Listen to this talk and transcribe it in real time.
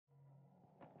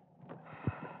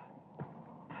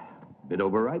Bit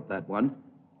overripe, that one.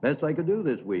 Best I could do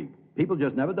this week. People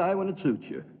just never die when it suits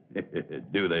you.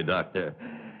 Do they, Doctor?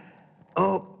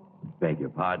 Oh, beg your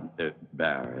pardon,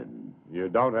 Baron. You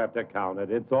don't have to count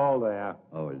it. It's all there.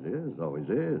 Always is, always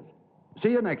is.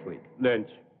 See you next week. Lynch,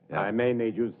 Yeah. I may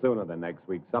need you sooner than next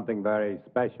week. Something very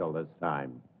special this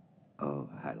time. Oh,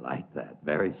 I like that.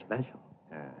 Very special.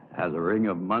 Has a ring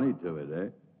of money to it, eh?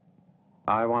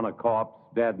 I want a corpse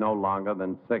dead no longer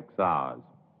than 6 hours.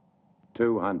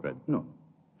 200. No,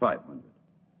 500.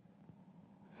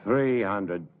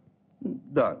 300.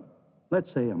 Done. Let's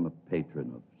say I'm a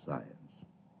patron of science.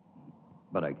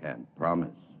 But I can't promise.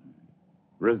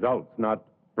 Results, not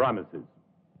promises.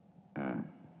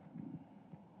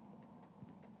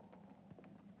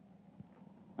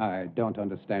 I don't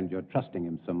understand your trusting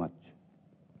him so much.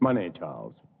 Money,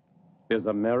 Charles, is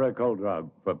a miracle drug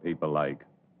for people like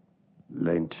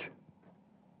Lynch.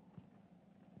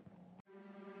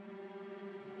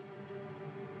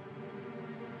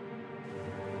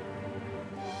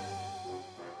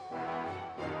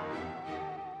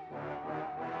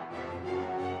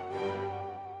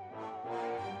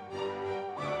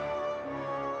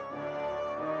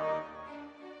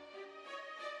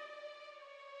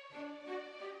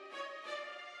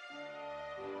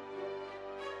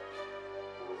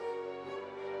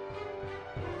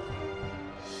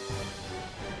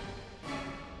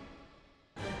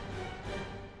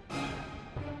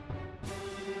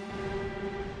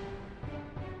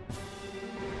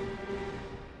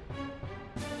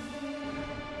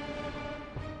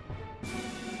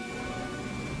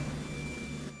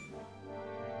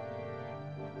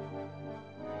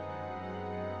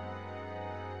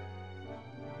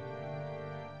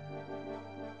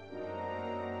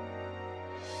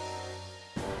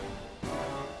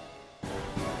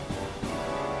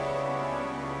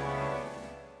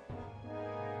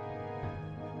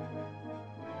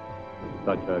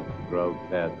 Such a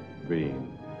grotesque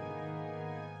dream.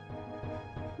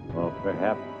 Or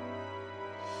perhaps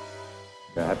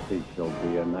he shall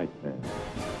be a nightmare.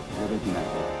 What does it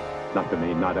matter? Not to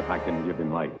me, not if I can give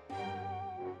him life.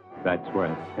 That's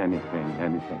worth anything.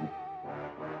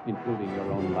 Including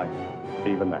your own life.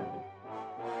 Even that.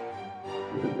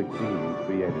 To succeed in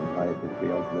creating life is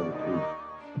the ultimate achievement.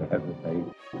 To hesitate,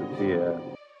 to fear,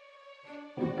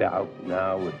 to doubt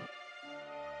now with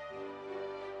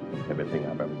everything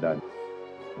I've ever done.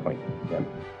 Point to him.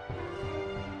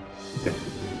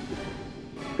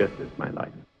 This is my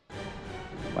life.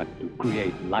 But to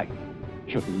create life,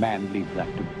 should man leave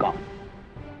that to God?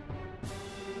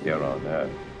 Here on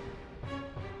earth,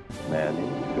 man is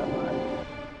God.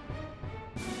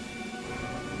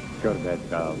 Go to bed,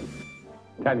 Charles.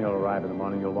 Tania will arrive in the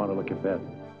morning. You'll want to look your best.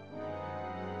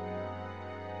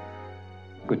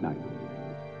 Good night.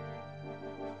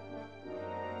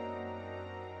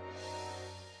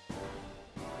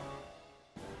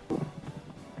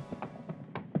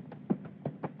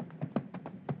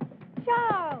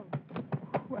 Charles!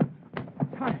 Well,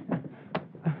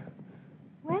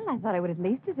 I thought I would at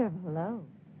least deserve a hello.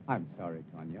 I'm sorry,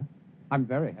 Tania. I'm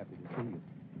very happy to see you.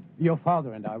 Your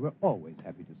father and I were always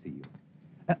happy to see you.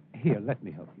 Here, let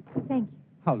me help you. Thank you.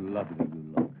 How lovely you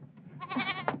look.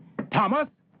 Thomas!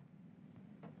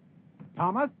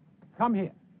 Thomas, come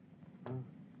here.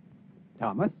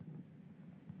 Thomas?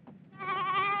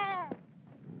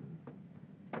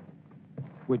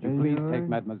 Would you please take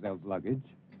Mademoiselle's luggage?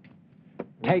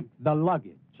 Take the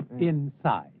luggage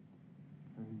inside.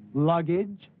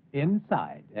 Luggage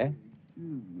inside, eh?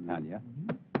 Tania?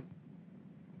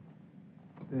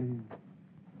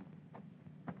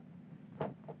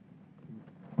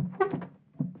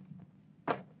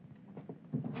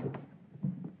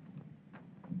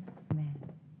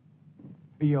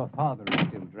 Your father is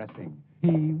still dressing.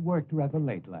 He worked rather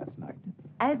late last night.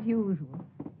 As usual.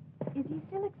 Is he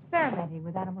still experimenting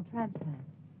with animal transplants?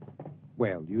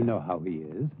 Well, you know how he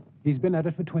is. He's been at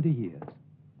it for 20 years.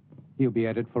 He'll be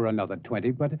at it for another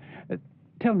 20, but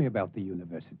tell me about the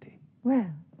university. Well,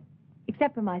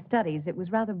 except for my studies, it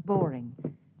was rather boring.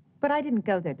 But I didn't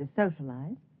go there to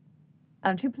socialize.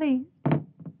 Aren't you pleased?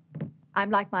 I'm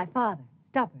like my father,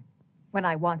 stubborn. When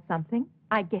I want something,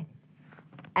 I get it.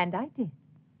 And I did.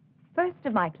 First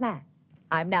of my class.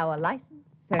 I'm now a licensed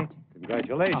surgeon.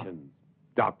 Congratulations,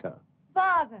 Doctor.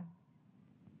 Father!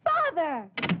 Father!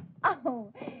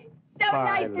 Oh, so Bye,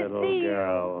 nice to little see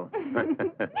girl. you.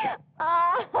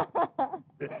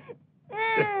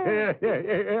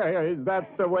 Is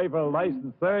that the way for a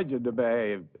licensed surgeon to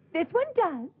behave? This one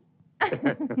does.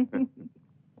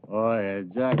 Oh, yeah,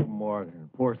 Jack Morgan,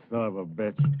 poor son of a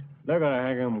bitch. They're gonna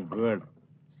hang him good.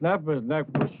 Snap his neck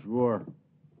for sure.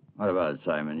 What about it,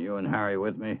 Simon? You and Harry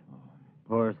with me?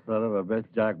 Poor son of a bitch,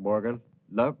 Jack Morgan.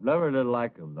 Never did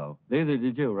like him, though. Neither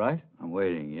did you, right? I'm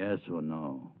waiting, yes or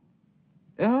no.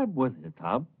 Yeah, I'm with you,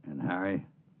 Tom. And Harry?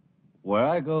 Where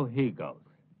I go, he goes.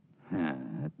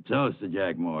 Toast to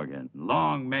Jack Morgan.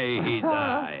 Long may he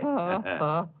die.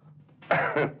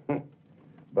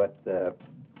 But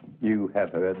you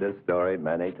have heard this story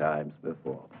many times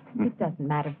before. It doesn't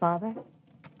matter, Father.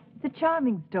 It's a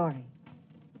charming story.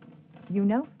 You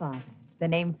know, Father, the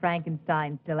name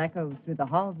Frankenstein still echoes through the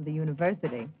halls of the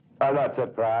university. I'm not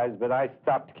surprised, but I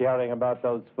stopped caring about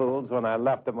those fools when I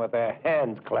left them with their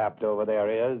hands clapped over their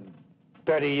ears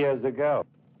 30 years ago.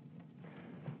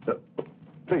 So,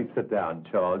 please sit down,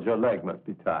 Charles. Your leg must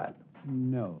be tired.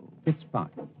 No, it's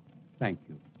fine. Thank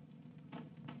you.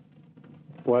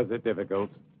 Was it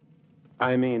difficult?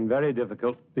 I mean, very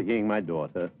difficult seeing my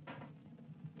daughter.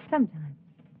 Sometimes.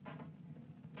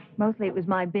 Mostly it was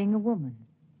my being a woman.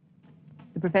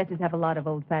 The professors have a lot of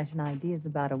old-fashioned ideas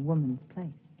about a woman's place.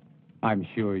 I'm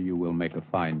sure you will make a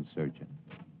fine surgeon.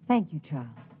 Thank you, Charles.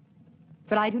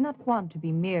 But I do not want to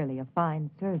be merely a fine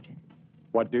surgeon.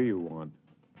 What do you want?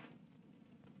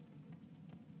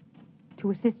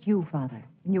 To assist you, Father,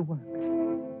 in your work.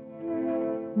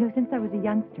 You know, since I was a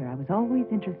youngster, I was always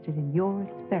interested in your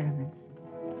experiments.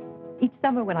 Each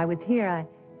summer when I was here,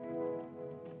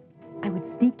 I would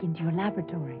sneak into your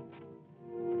laboratory.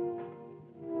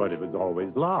 But it was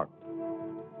always locked.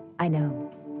 I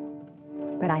know.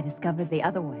 But I discovered the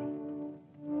other way.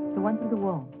 The one through the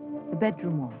wall. The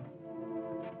bedroom wall.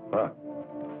 Huh.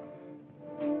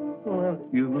 Well,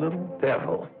 you little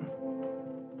devil.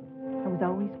 I was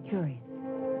always curious.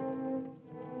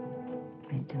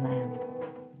 I still am.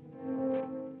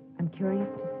 I'm curious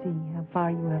to see how far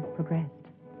you have progressed.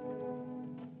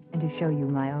 And to show you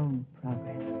my own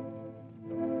progress.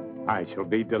 I shall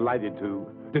be delighted to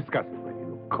discuss it with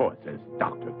you, of course, as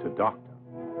doctor to doctor.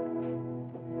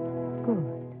 Good.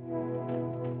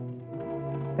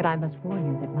 But I must warn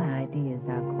you that my ideas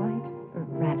are quite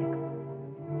radical.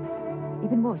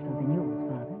 Even more so than yours,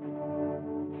 Father.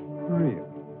 Really?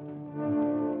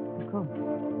 Of course.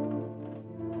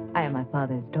 I am my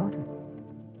father's daughter.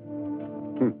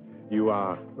 You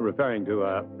are referring to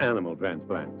animal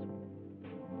transplants.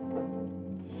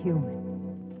 Human.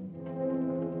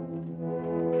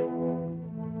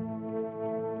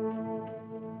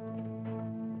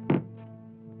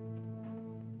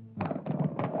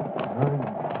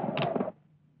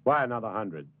 Why another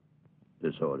 100?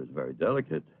 This order is very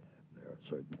delicate. There are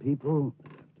certain people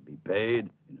that have to be paid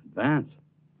in advance.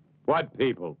 What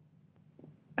people?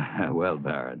 Well,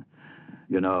 Baron,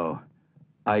 you know,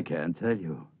 I can't tell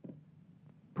you.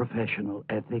 Professional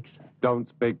ethics. Don't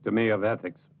speak to me of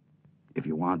ethics. If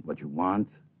you want what you want,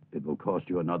 it will cost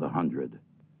you another 100.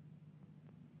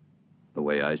 The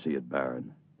way I see it,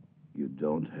 Baron, you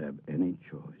don't have any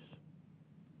choice.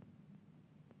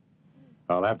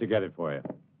 I'll have to get it for you.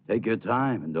 Take your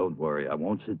time and don't worry. I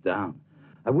won't sit down.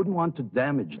 I wouldn't want to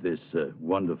damage this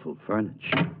wonderful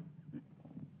furniture.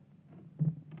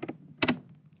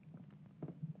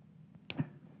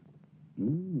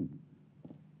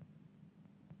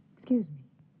 Excuse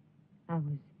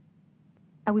me.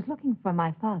 I was looking for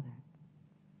my father.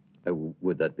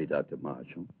 Would that be Dr.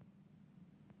 Marshall?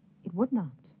 It would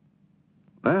not.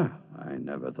 Well, I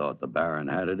never thought the Baron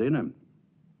had it in him.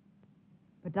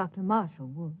 But Dr. Marshall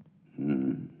would.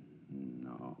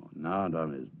 No, not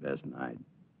on his best night.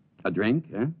 A drink,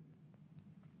 eh?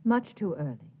 Much too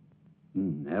early.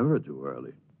 Never too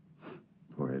early.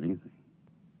 For anything.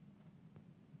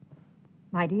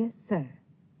 My dear sir,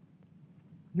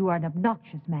 you are an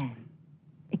obnoxious man.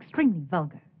 Extremely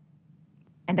vulgar.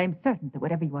 And I'm certain that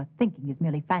whatever you are thinking is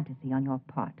merely fantasy on your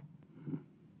part.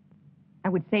 I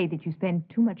would say that you spend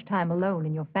too much time alone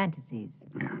in your fantasies.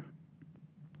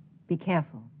 Be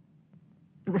careful.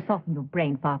 It will soften your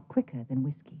brain far quicker than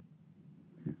whiskey.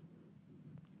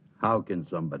 How can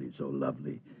somebody so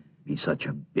lovely be such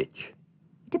a bitch?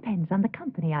 It depends on the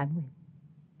company I'm with.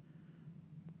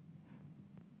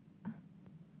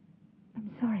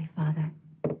 I'm sorry, Father.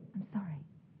 I'm sorry.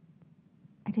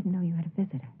 I didn't know you had a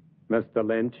visitor. Mr.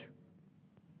 Lynch,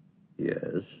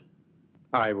 Yes.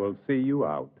 I will see you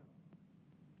out.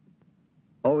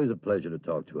 Always a pleasure to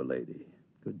talk to a lady.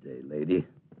 Good day, lady.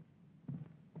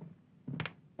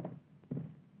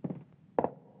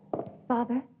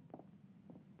 Father,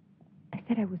 I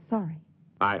said I was sorry.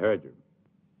 I heard you.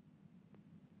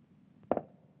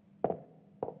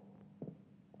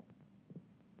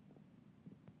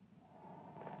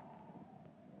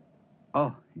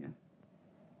 Oh, yeah.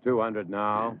 200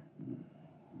 now.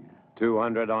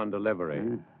 200 on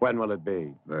delivery. When will it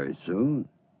be? Very soon.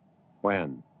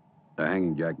 When? They're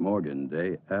hanging Jack Morgan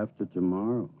day after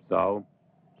tomorrow. So?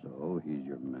 So he's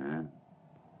your man.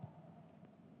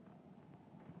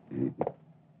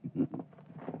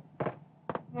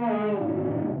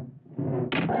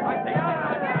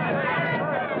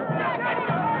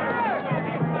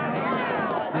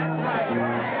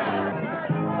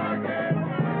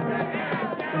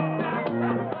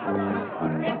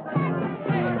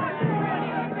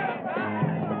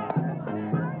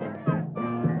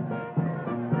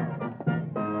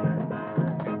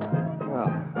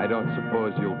 I don't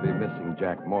suppose you'll be missing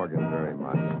Jack Morgan very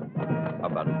much.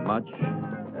 About as much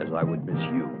as I would miss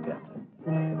you, Captain.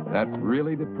 That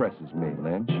really depresses me,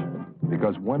 Lynch,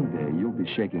 because one day you'll be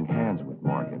shaking hands with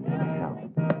Morgan in hell.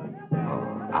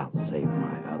 Oh, I'll save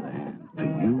my other hand for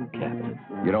you, Captain.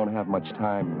 You don't have much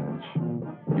time, Lynch.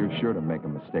 You're sure to make a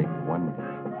mistake one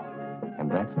day, and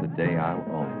that's the day I'll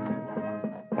own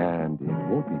you. And it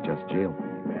won't be just jail for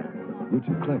you. You're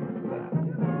too clever for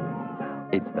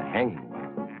that. It's the hanging.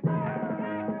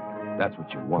 That's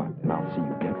what you want, and I'll see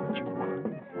you get what you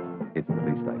want. It's the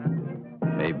least I can do.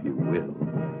 Maybe you will,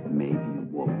 maybe you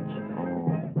won't.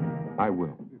 Oh, I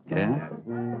will. Yeah?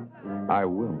 I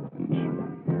will. Did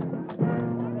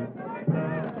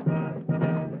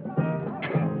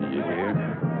you hear?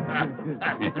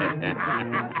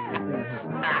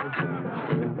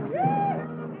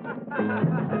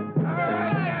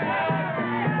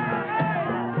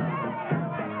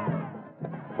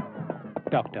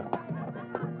 Doctor.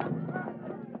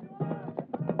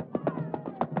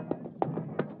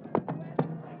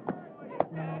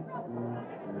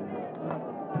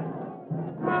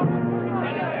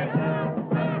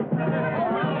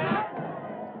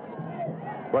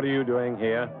 What are you doing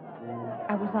here?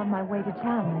 I was on my way to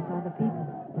town when I saw the people.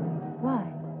 Why?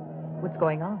 What's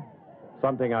going on?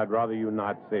 Something I'd rather you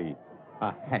not see.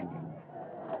 A hanging.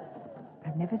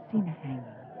 I've never seen a hanging.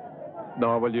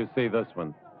 Nor will you see this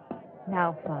one.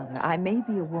 Now, Father, I may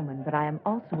be a woman, but I am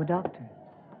also a doctor.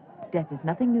 Death is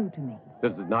nothing new to me.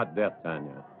 This is not death,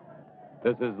 Tanya.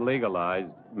 This is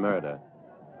legalized murder.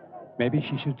 Maybe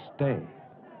she should stay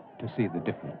to see the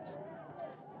difference.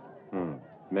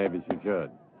 Maybe she should.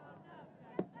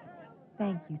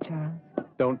 Thank you, Charles.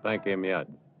 Don't thank him yet.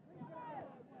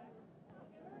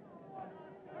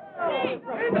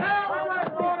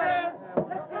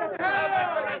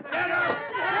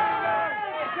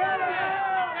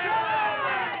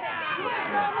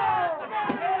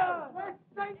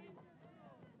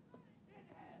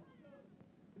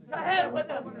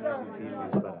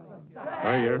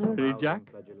 Are you ready, Jack?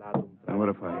 And what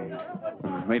if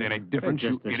I made any difference,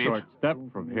 you idiot? Short step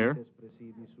from here.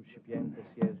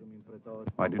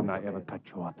 Why didn't I ever cut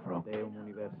your throat?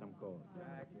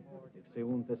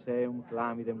 Seunte seum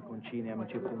clamidem conciniam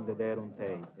circumdederum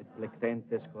tei, et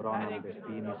plectentes coronam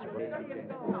vespinis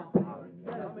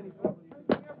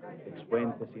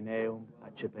expuentes in eum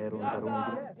acceperum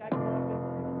darundi.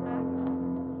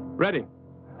 Ready.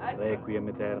 Requiem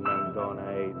aeternam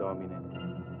dona ei, Domine,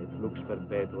 et flux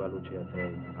perpetua lucia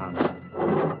tei. Amen.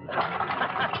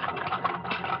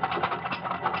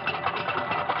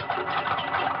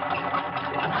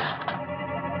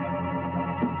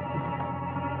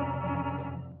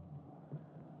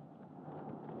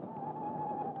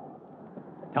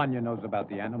 Tanya knows about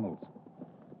the animals.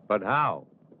 But how?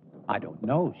 I don't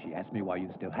know. She asked me why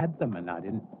you still had them, and I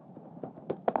didn't.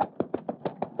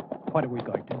 What are we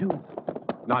going to do?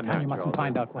 Not Tanya natural. mustn't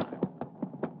find out what.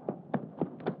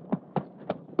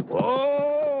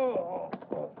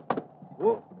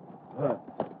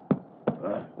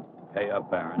 Pay up,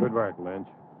 Baron. Good work, Lynch.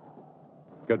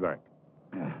 Good work.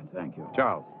 Thank you.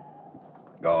 Charles.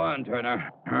 Go on, Turner.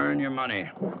 Earn your money.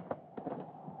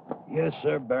 Yes,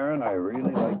 sir, Baron. I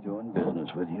really like doing business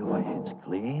with you. It's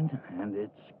clean and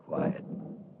it's quiet.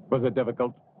 Was it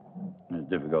difficult? As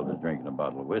difficult as drinking a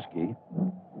bottle of whiskey.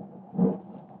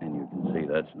 And you can see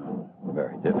that's not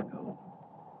very difficult.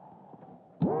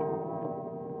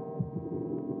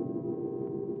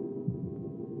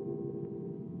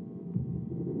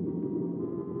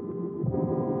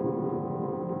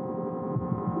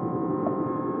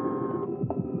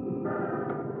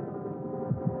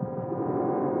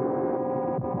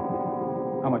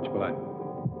 How much blood?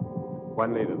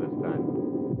 1 liter this time.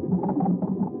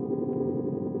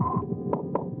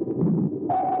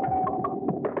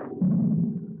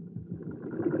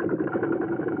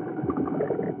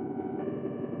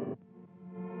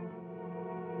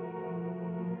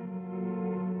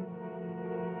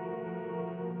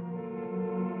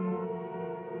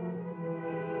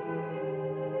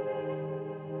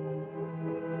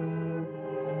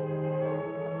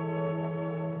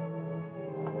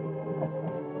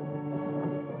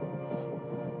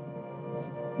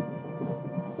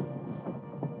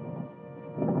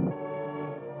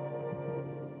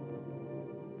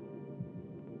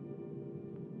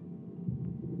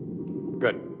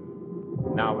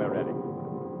 Now we're ready.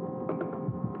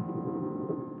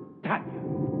 Tanya.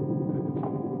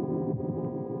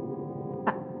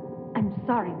 I'm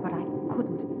sorry, but I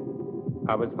couldn't.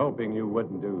 I was hoping you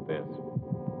wouldn't do this.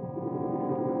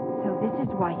 So this is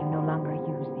why you no longer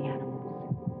use the animals.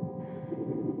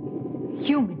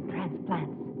 Human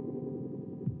transplants.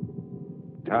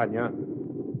 Tanya,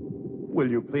 will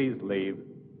you please leave?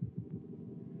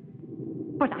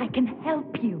 But I can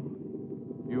help you.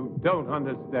 You don't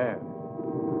understand.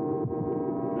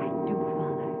 I do,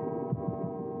 Father.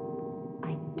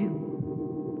 I do.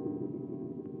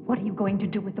 What are you going to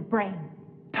do with the brain?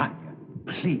 Tanya,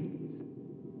 please.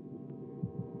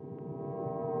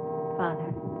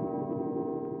 Father,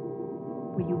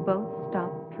 will you both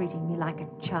stop treating me like a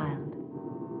child?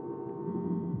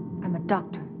 I'm a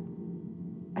doctor,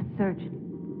 a surgeon.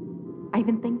 I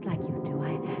even think like you do.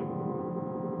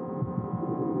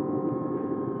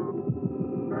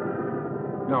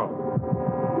 No.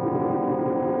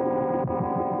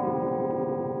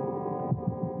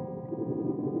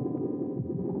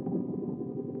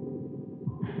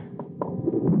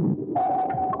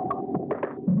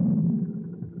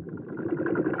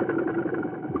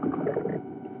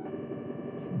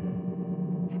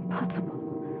 Impossible.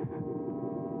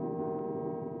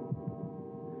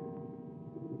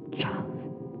 Charles.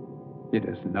 It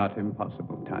is not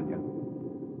impossible, Tanya.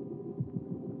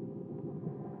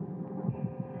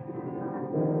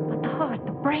 But the heart,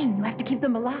 the brain, you have to keep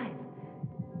them alive.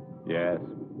 Yes,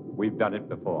 we've done it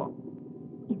before.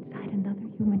 Inside another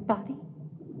human body?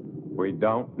 We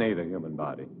don't need a human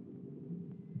body.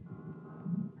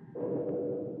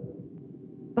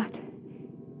 But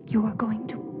you are going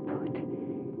to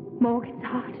put Morgan's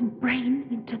heart and brain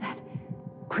into that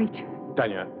creature.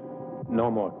 Tanya, no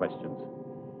more questions.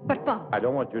 But, Father... I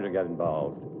don't want you to get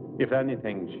involved. If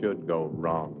anything should go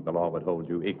wrong, the law would hold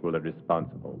you equally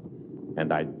responsible.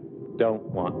 And I don't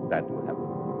want that to happen.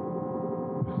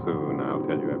 Soon I'll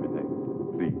tell you everything.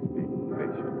 Please be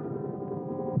patient.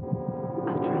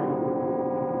 I'll try.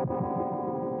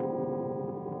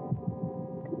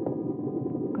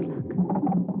 Good luck.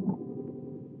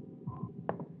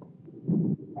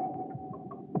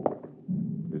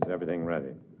 Is everything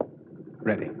ready?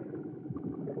 Ready.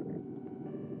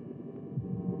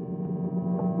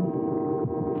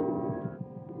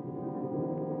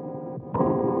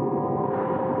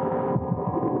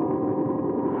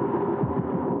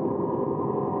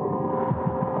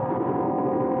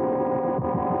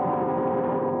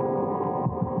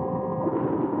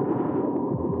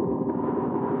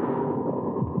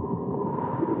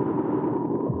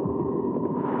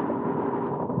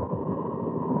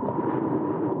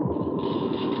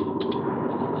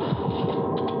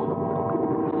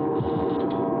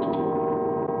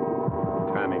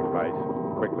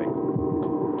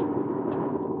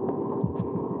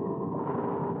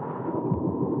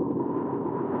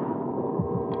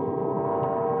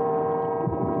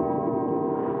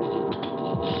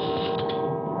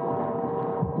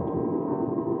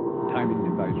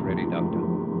 Ready, Doctor.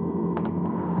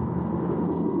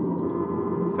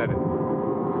 Set it.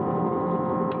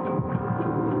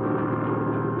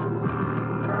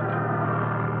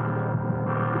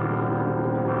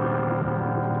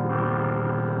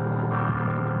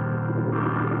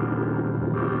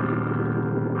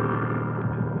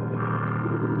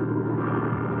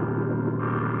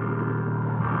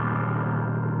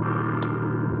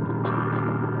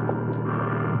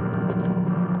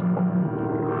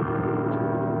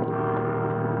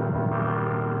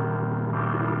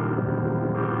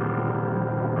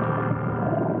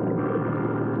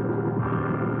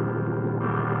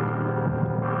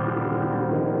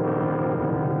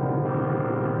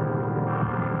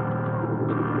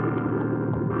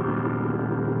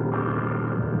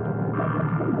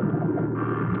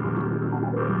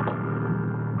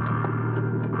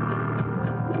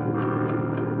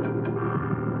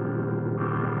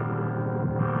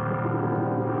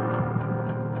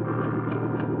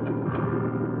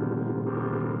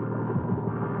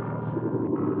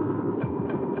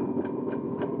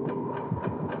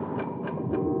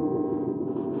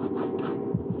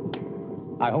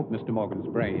 I hope Mr. Morgan's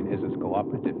brain is as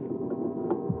cooperative.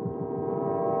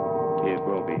 It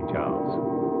will be, Charles.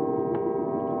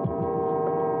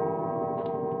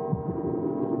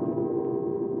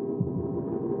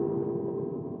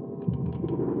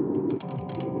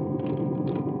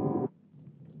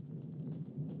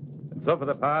 And so for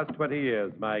the past 20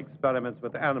 years, my experiments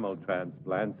with animal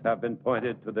transplants have been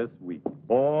pointed to this week.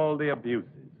 All the abuses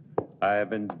I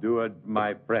have endured,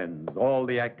 my friends, all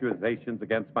the accusations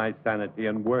against my sanity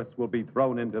and worse will be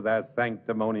thrown into their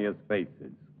sanctimonious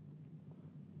faces.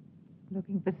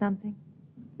 Looking for something?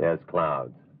 There's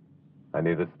clouds. I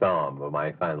need a storm for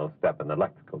my final step, an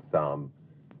electrical storm.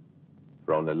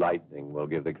 For only lightning will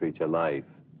give the creature life.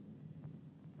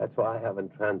 That's why I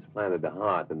haven't transplanted the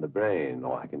heart and the brain.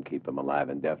 Oh, I can keep them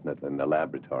alive indefinitely in the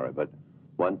laboratory, but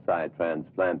once I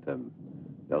transplant them,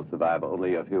 they'll survive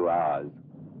only a few hours,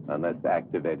 unless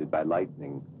activated by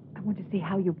lightning. I want to see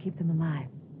how you keep them alive.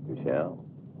 You shall.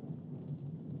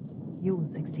 You will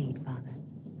succeed, Father.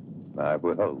 I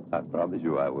will. I promise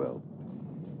you I will.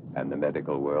 And the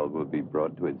medical world will be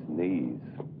brought to its knees.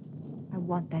 I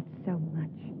want that so much.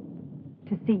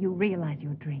 To see you realize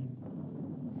your dream.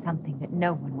 Something that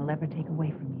no one will ever take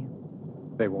away from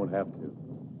you. They won't have to.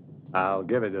 I'll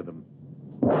give it to them.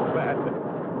 Gladly.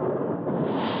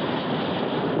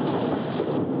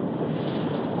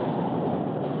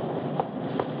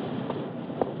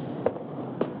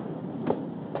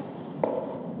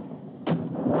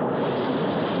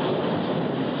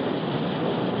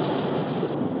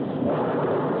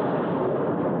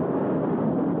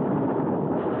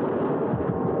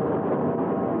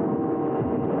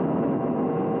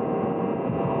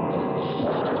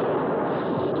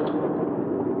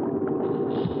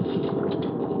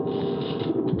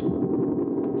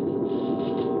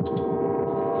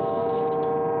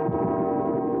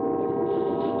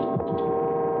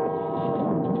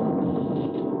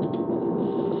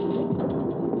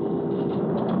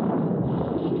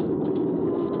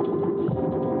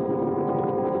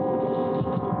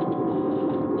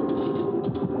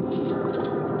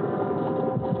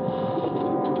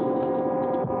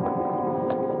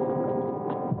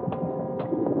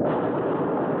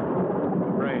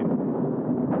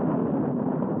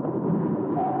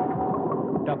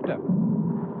 Doctor,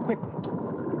 quickly.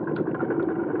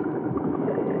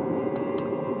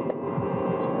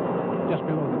 Just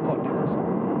below the cortex.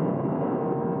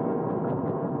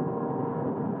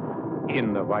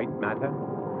 In the white matter?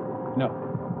 No,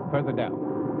 further down,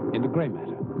 in the gray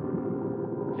matter.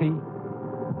 See?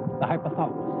 The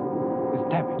hypothalamus is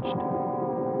damaged.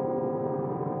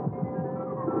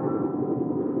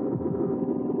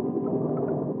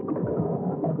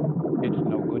 It's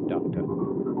no good, Doctor.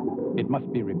 It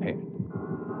must be repaired.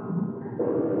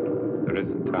 There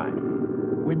isn't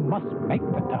time. We must make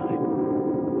the time.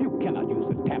 You cannot use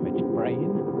a damaged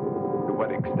brain. To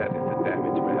what extent is it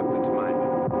damaged? Perhaps it's mine.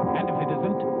 And if it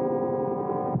isn't,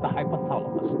 the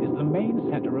hypothalamus is the main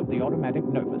center of the automatic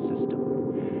nervous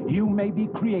system. You may be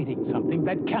creating something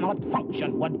that cannot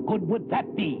function. What good would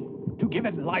that be? To give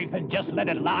it life and just let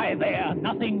it lie there,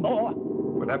 nothing more?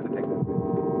 We'll have to take that.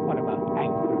 What about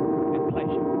anger and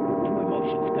pleasure? Two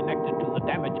emotions connected to the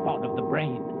damaged part of the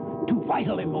brain. Two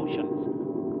vital emotions.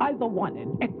 Either one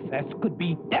in excess could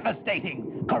be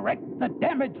devastating. Correct the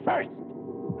damage first.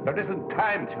 There isn't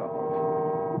time,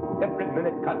 Charles. Every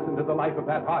minute cuts into the life of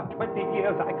that heart. 20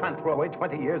 years. I can't throw away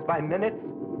 20 years by minutes.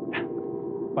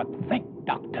 But think,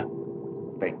 Doctor.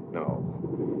 Think,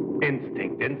 no.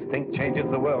 Instinct. Instinct changes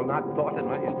the world, not thought. And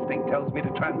my instinct tells me to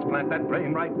transplant that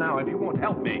brain right now. If you won't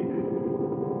help me,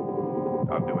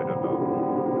 I'll do it alone.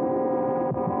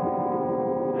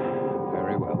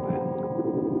 Very well, then.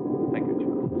 Thank you,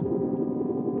 Charles.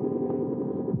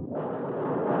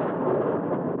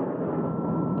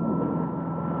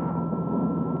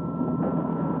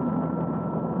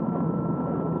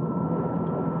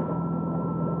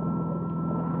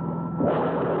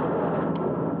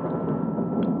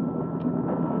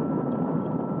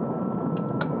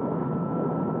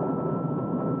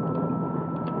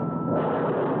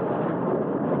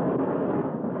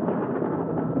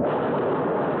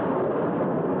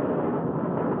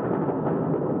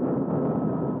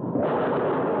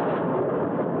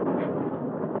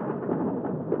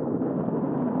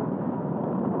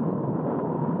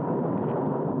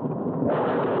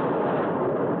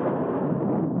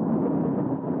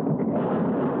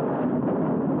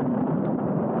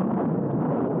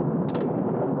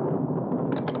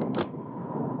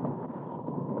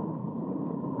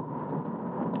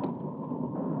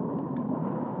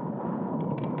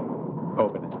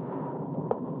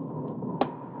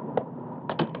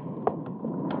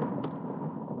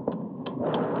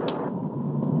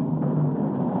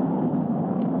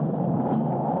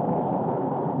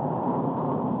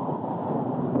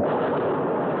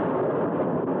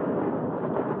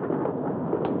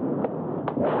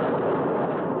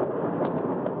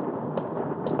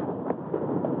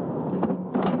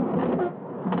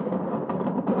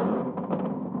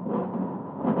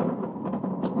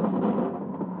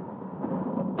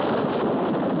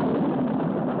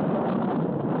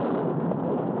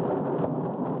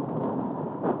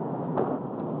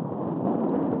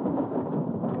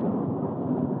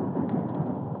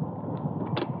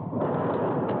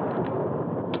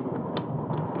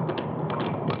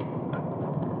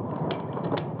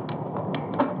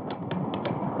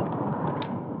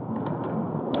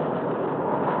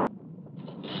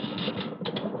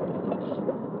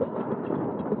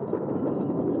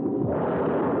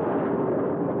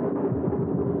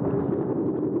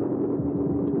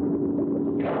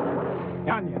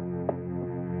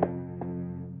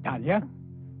 Tanya?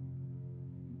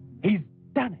 He's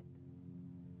done it.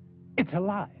 It's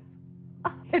alive.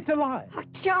 It's alive. Oh,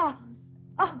 Charles.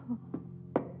 Oh.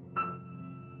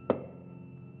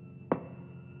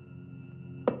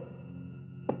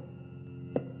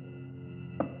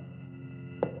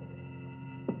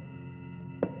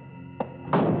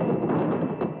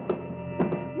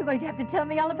 You're going to have to tell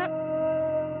me all about...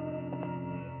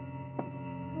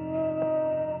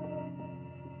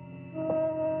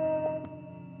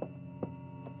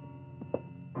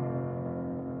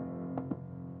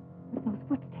 Those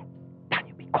footsteps.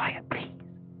 Tanya, be quiet, please.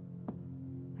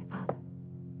 My father.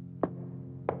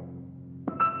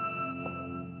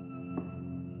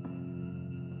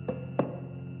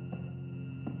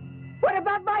 What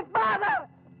about my father?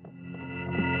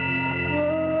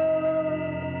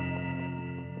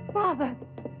 Father.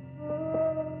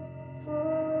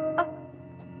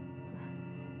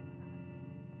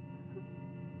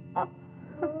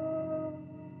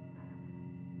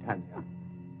 Tanya.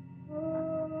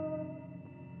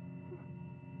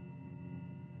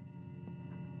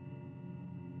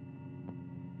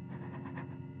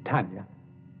 Tanya.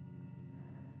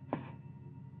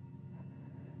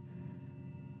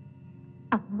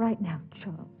 I'm all right now,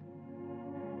 Charles.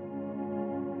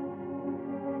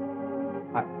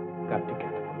 I've got to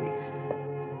get the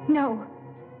police. No.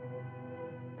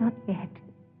 Not yet.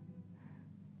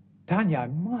 Tanya, I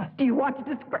must. Do you want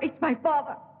to disgrace my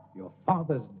father? Your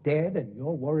father's dead and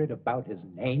you're worried about his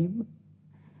name?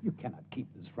 You cannot keep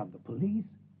this from the police.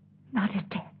 Not his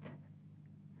death.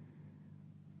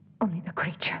 Only the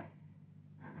creature.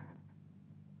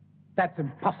 That's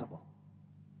impossible.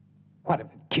 What if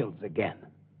it kills again?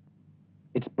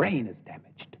 Its brain is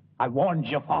damaged. I warned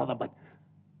your father, but...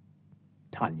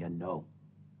 Tanya, no.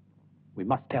 We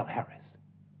must tell Harris.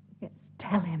 Yes,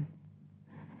 tell him.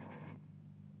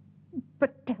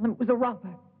 But tell him it was a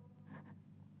robber.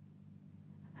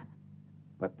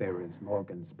 But there is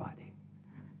Morgan's body.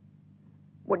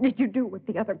 What did you do with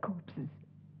the other corpses?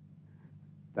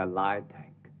 The lie tank.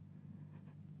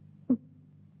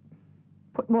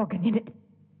 Put Morgan in it.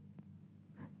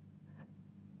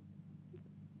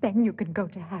 Then you can go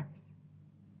to Harris.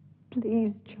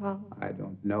 Please, Charles. I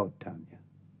don't know, Tanya.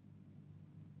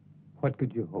 What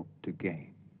could you hope to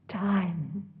gain?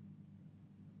 Time.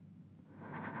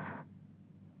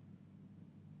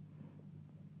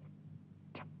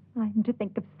 Time to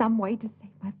think of some way to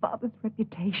save my father's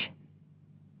reputation.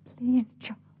 Please,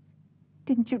 Charles.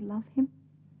 Didn't you love him?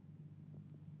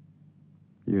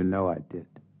 You know I did.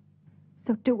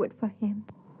 So do it for him.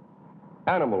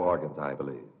 Animal organs, I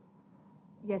believe.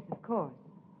 Yes, of course.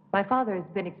 My father has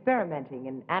been experimenting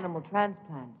in animal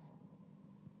transplants.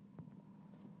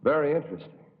 Very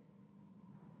interesting.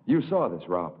 You saw this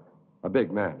robber. A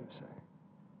big man, you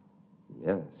say?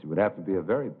 Yes, he would have to be a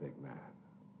very big man.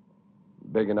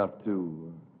 Big enough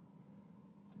to...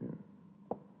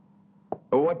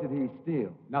 What did he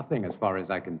steal? Nothing as far as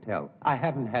I can tell. I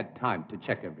haven't had time to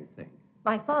check everything.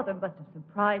 My father must have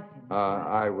surprised him.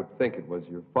 I would think it was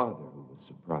your father who was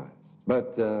surprised.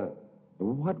 But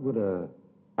what would a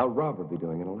robber be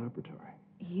doing in a laboratory?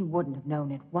 He wouldn't have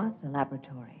known it was a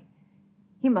laboratory.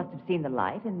 He must have seen the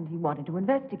light and he wanted to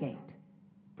investigate.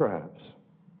 Perhaps.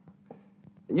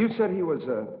 You said he was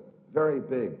a very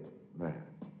big man.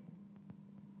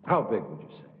 How big would you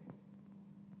say?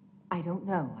 I don't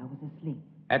know. I was asleep.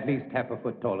 At least half a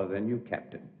foot taller than you,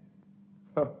 Captain.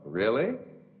 Oh, really?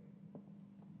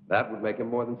 That would make him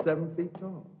more than 7 feet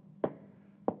tall.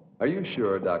 Are you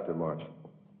sure, Dr. Marshall?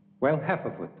 Well, half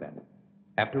a foot then.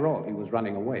 After all, he was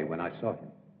running away when I saw him.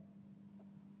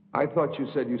 I thought you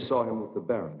said you saw him with the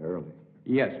Baron earlier.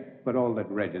 Yes, but all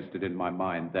that registered in my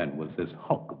mind then was this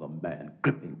hulk of a man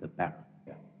gripping the Baron.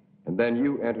 And then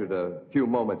you entered a few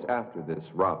moments after this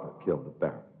robber killed the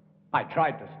Baron. I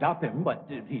tried to stop him, but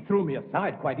he threw me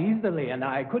aside quite easily, and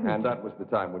I couldn't... And that was the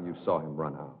time when you saw him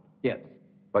run out? Yes.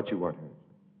 But you weren't hurt?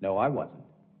 No, I wasn't.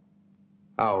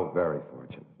 How very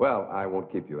fortunate. Well, I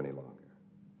won't keep you any longer.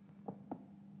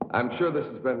 I'm sure this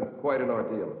has been quite an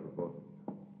ordeal for both of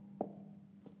you.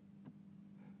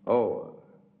 Oh,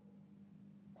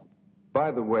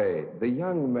 by the way, the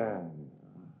young man...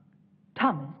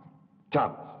 Thomas.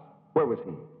 Thomas. Where was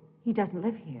he? He doesn't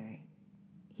live here.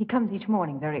 He comes each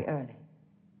morning very early.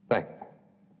 Thank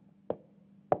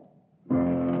you.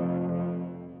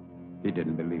 He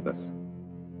didn't believe us.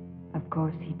 Of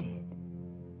course he did.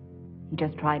 He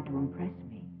just tried to impress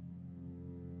me.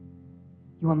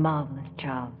 You are marvelous,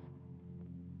 Charles.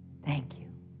 Thank you.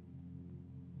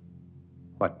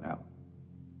 What now?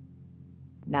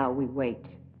 Now we wait.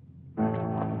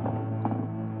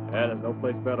 Yeah, there's no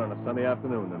place better on a sunny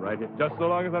afternoon than right here. Just so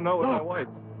long as I know with my wife.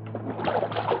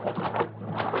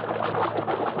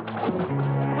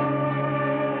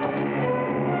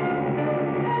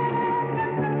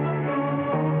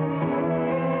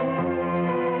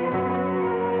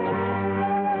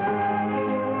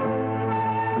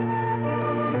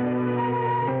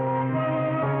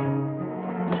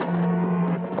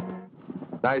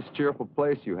 Nice, cheerful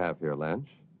place you have here, Lynch.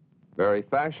 Very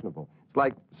fashionable. It's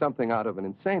like something out of an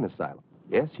insane asylum.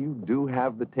 Yes, you do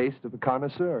have the taste of a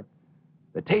connoisseur.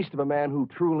 The taste of a man who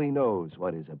truly knows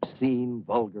what is obscene,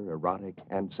 vulgar, erotic,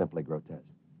 and simply grotesque.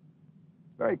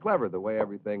 Very clever the way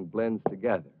everything blends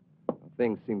together.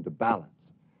 Things seem to balance.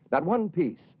 Not one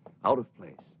piece out of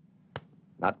place.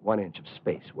 Not 1 inch of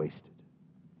space wasted.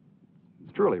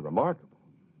 It's truly remarkable.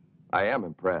 I am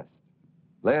impressed.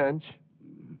 Lynch,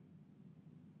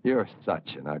 you're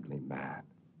such an ugly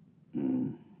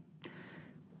man.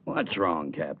 What's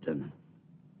wrong, Captain?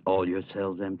 All your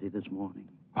cells empty this morning?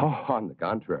 Oh, on the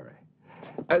contrary.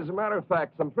 As a matter of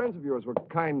fact, some friends of yours were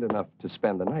kind enough to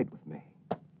spend the night with me.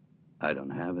 I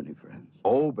don't have any friends.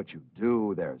 Oh, but you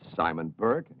do. There's Simon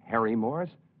Burke and Harry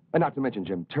Morris, and not to mention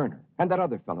Jim Turner, and that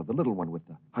other fellow, the little one with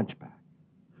the hunchback.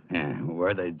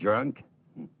 Were they drunk?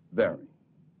 Very.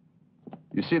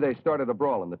 You see, they started a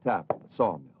brawl in the tap at the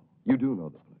sawmill. You do know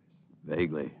the place.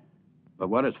 Vaguely. But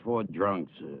what does 4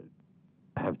 drunks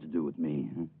have to do with me?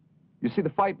 Huh? You see, the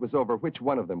fight was over which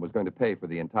one of them was going to pay for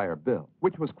the entire bill,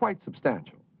 which was quite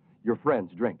substantial. Your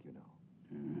friend's drink, you know.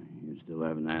 You still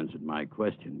haven't answered my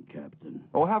question, Captain.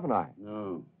 Oh, haven't I?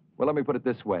 No. Well, let me put it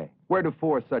this way. Where do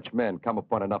 4 such men come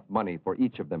upon enough money for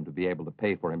each of them to be able to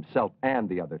pay for himself and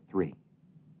the other 3?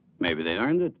 Maybe they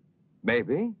earned it.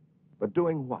 Maybe. But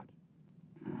doing what?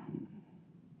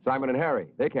 Simon and Harry,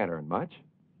 they can't earn much.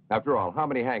 After all, how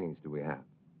many hangings do we have?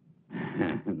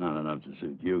 Not enough to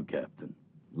suit you, Captain.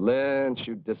 Lynch,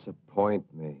 you disappoint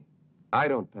me. I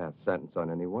don't pass sentence on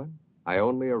anyone. I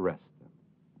only arrest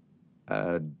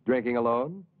them. Drinking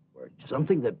alone?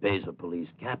 Something that pays a police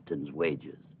captain's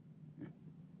wages.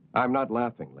 I'm not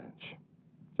laughing, Lynch.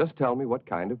 Just tell me what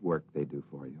kind of work they do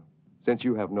for you, since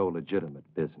you have no legitimate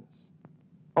business.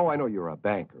 Oh, I know you're a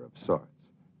banker of sorts,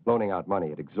 loaning out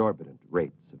money at exorbitant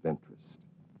rates of interest.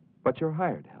 But you're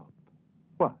hired help.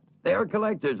 What? They are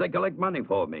collectors. They collect money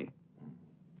for me.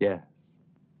 Yes,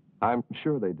 I'm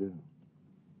sure they do.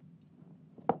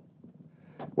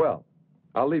 Well,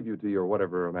 I'll leave you to your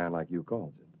whatever a man like you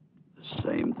calls it. The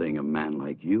same thing a man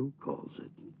like you calls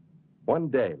it. One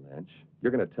day, Lynch,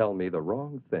 you're going to tell me the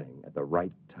wrong thing at the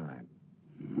right time.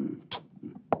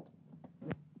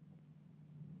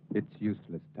 It's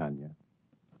useless, Tania.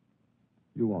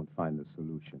 You won't find the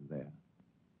solution there.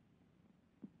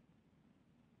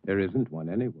 There isn't one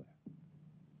anywhere.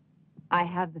 I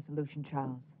have the solution,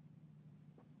 Charles.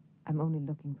 I'm only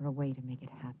looking for a way to make it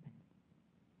happen.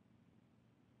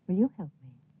 Will you help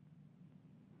me?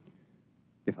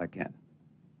 If I can.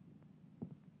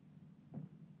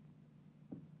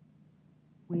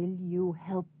 Will you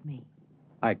help me?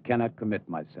 I cannot commit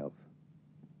myself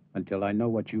until I know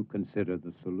what you consider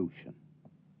the solution.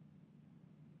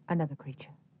 Another creature.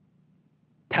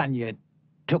 Tanya, it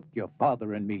took your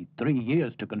father and me 3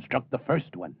 years to construct the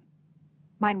first one.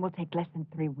 Mine will take less than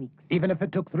 3 weeks. Even if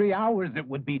it took 3 hours, it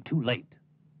would be too late.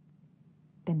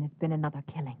 Then there's been another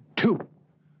killing. 2.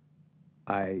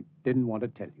 I didn't want to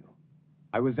tell you.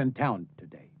 I was in town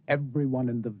today. Everyone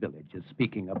in the village is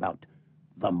speaking about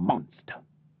the monster.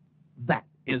 That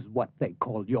is what they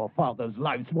call your father's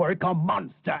life's work, a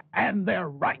monster, and they're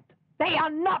right. They are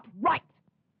not right!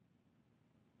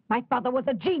 My father was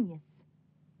a genius.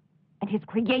 And his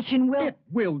creation will... It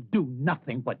will do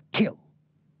nothing but kill.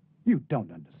 You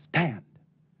don't understand.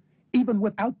 Even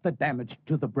without the damage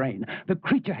to the brain, the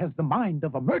creature has the mind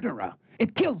of a murderer.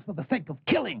 It kills for the sake of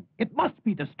killing. It must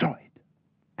be destroyed.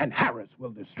 And Harris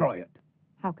will destroy it.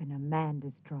 How can a man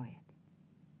destroy it?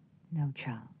 No,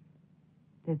 Charles.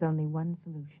 There's only one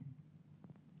solution.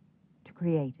 To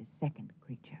create a second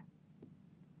creature.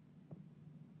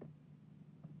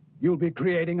 You'll be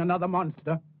creating another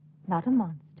monster? Not a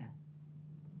monster.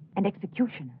 An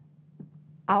executioner.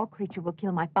 Our creature will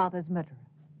kill my father's murderer.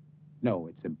 No,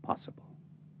 it's impossible.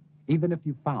 Even if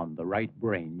you found the right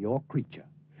brain, your creature,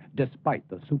 despite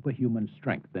the superhuman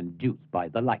strength induced by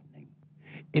the lightning,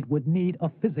 it would need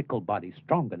a physical body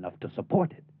strong enough to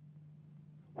support it.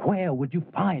 Where would you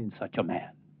find such a man?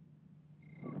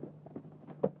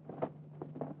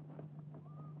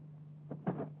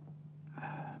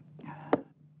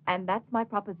 And that's my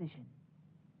proposition.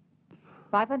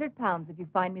 500 pounds if you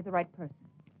find me the right person.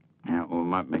 Yeah, well,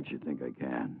 what makes you think I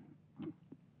can?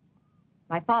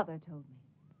 My father told me.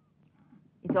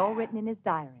 It's all written in his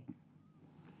diary.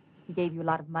 He gave you a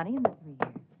lot of money in the 3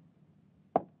 years.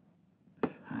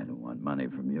 want money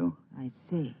from you. I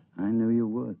see. I knew you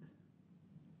would.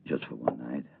 Just for one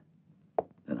night.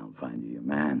 Then I'll find you your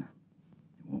man.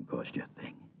 It won't cost you a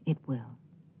thing. It will.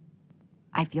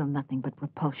 I feel nothing but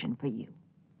repulsion for you.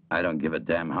 I don't give a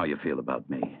damn how you feel about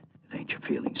me. It ain't your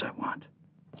feelings I want.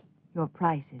 Your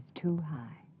price is too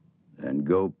high. Then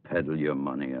go peddle your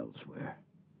money elsewhere.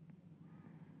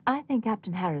 I think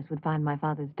Captain Harris would find my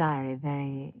father's diary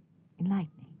very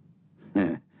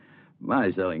enlightening.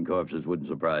 My selling corpses wouldn't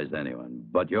surprise anyone.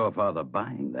 But your father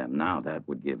buying them, now that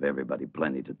would give everybody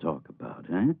plenty to talk about,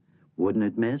 eh? Wouldn't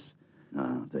it, miss?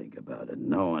 Now, think about it.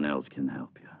 No one else can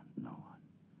help you. No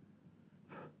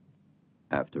one.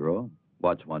 After all,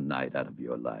 what's one night out of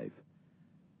your life?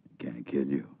 It can't kill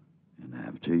you. And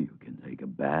after, you can take a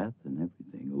bath and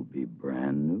everything will be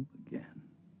brand new again.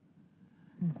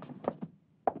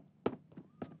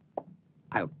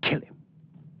 I'll kill him.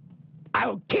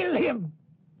 I'll kill him!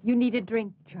 You need a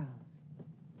drink, Charles.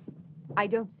 I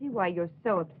don't see why you're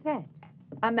so upset.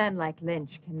 A man like Lynch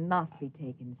cannot be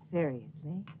taken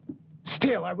seriously.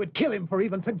 Still, I would kill him for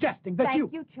even suggesting that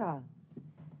Thank you, Charles.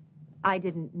 I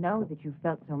didn't know that you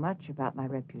felt so much about my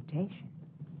reputation.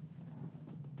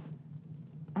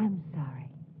 I'm sorry.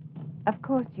 Of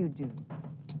course you do.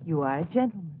 You are a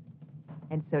gentleman.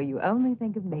 And so you only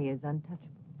think of me as untouchable.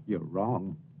 You're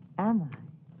wrong. Am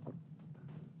I?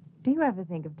 Do you ever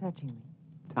think of touching me?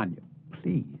 Tanya,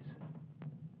 please.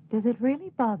 Does it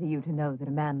really bother you to know that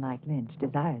a man like Lynch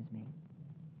desires me?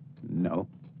 No.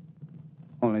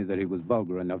 Only that he was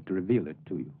vulgar enough to reveal it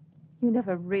to you. You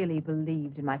never really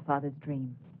believed in my father's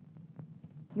dream.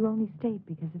 You only stayed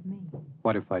because of me.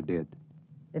 What if I did?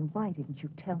 Then why didn't you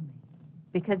tell me?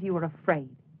 Because you were afraid.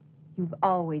 You've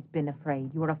always been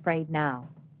afraid. You are afraid now.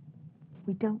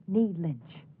 We don't need Lynch.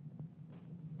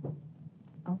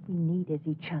 All we need is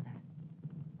each other.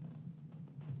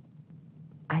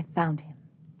 I found him.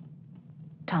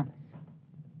 Thomas.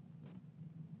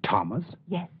 Thomas?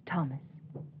 Yes, Thomas.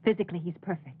 Physically, he's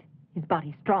perfect. His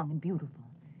body's strong and beautiful.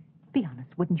 Be honest,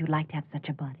 wouldn't you like to have such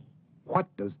a body? What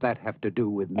does that have to do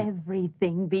with me?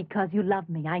 Everything, because you love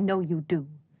me. I know you do.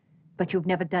 But you've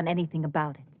never done anything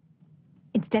about it.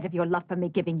 Instead of your love for me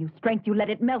giving you strength, you let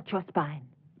it melt your spine.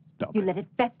 Stop You it. let it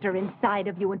fester inside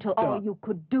of you until all Stop. you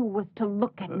could do was to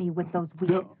look at me with those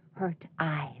weird, hurt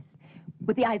eyes.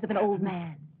 With the eyes of an old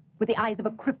man. With the eyes of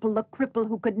a cripple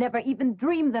who could never even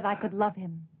dream that I could love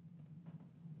him.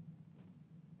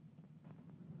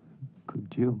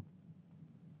 Could you?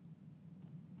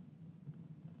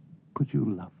 Could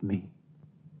you love me?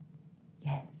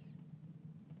 Yes.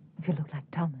 If you look like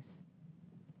Thomas.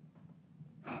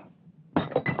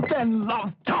 Then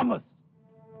love Thomas!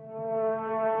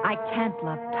 I can't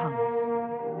love Thomas.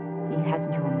 He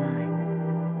hasn't your mind.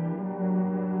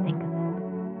 Think of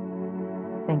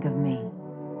it. Think of me.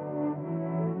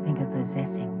 Think of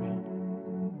possessing me.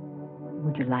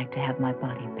 Would you like to have my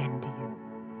body bend to you?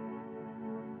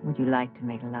 Would you like to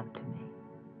make love to me?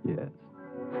 Yes.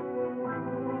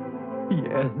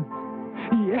 Yes.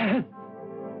 Yes!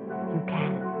 You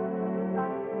can.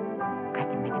 I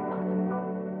can make it possible.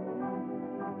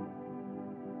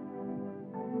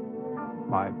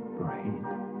 My brain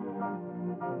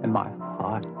and my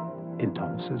heart in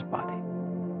Thomas's body.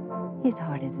 His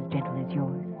heart is as gentle as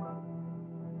yours.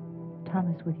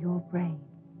 Thomas, with your brain,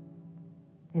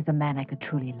 there's a man I could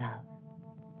truly love.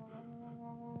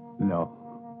 No.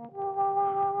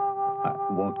 I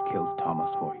won't kill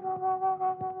Thomas for you.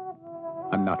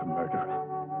 I'm not a murderer.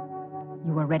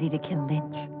 You were ready to kill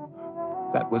Lynch.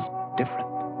 That was different.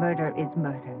 Murder is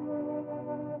murder.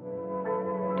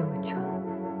 Do it, Charles.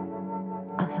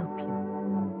 I'll help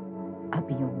you. I'll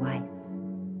be your wife.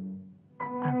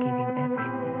 I'll give you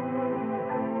everything.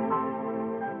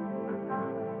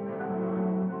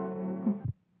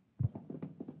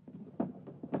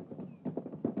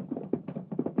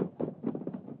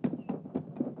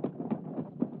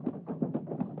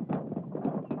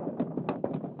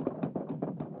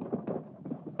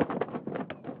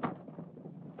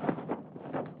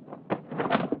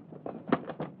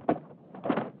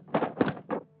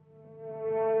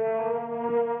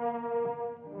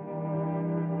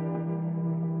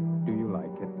 Do you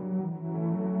like it?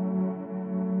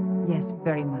 Yes,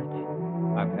 very much.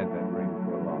 I've had that ring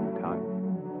for a long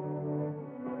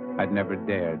time. I'd never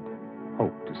dared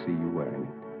hope to see you wearing it.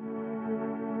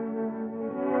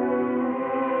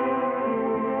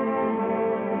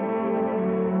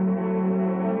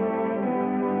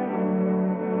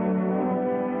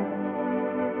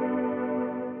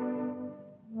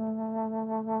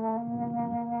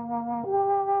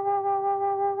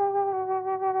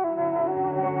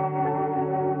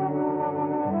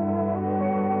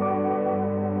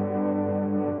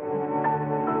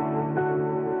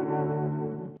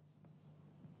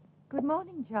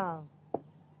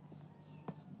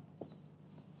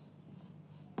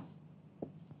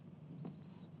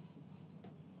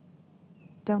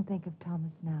 Don't think of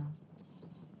Thomas now.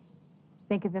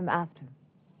 Think of him after.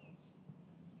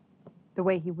 The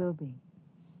way he will be.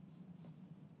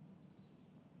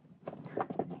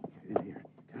 In here.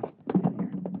 Come. In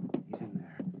here. He's in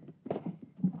there.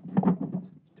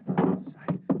 Terrible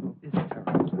sight. It's a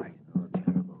terrible sight. Oh,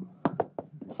 terrible.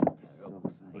 Terrible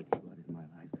sight. What is my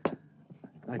life?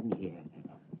 I'm here.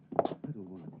 I don't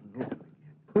want to be again.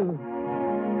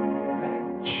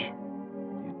 Lynch,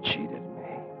 you cheated me.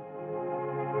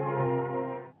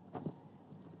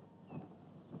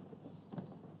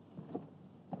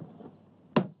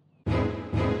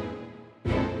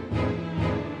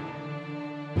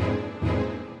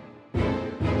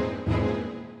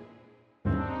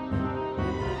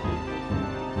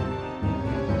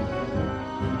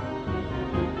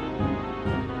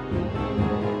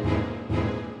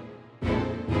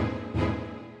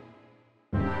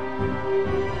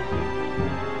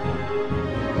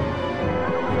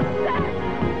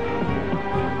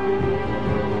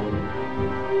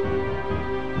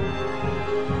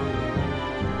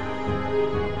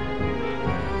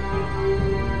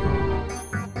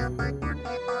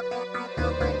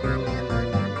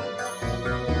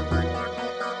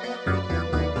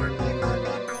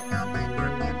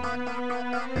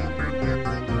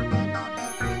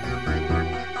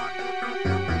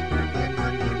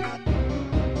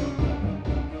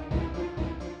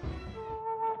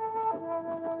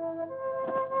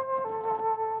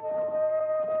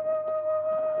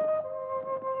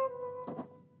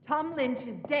 Tom Lynch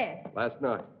is dead. Last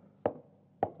night.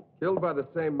 Killed by the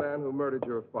same man who murdered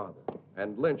your father.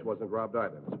 And Lynch wasn't robbed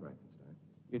either, Miss Frankenstein.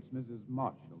 It's Mrs.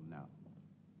 Marshall now.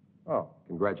 Oh,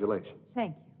 congratulations.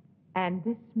 Thank you. And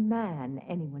this man,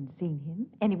 anyone seen him?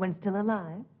 Anyone still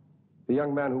alive? The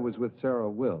young man who was with Sarah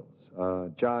Wills,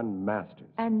 John Masters.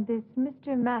 And this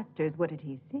Mr. Masters, what did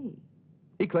he see?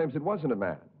 He claims it wasn't a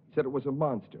man. He said it was a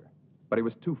monster. But he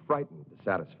was too frightened to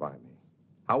satisfy me.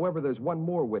 However, there's one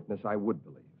more witness I would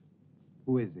believe.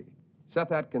 Who is he?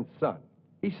 Seth Atkins' son.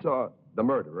 He saw the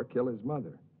murderer kill his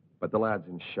mother. But the lad's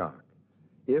in shock.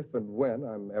 If and when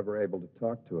I'm ever able to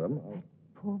talk to him, I'll... That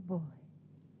poor boy.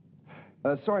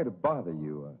 Sorry to bother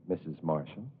you, Mrs.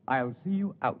 Marshall. I'll see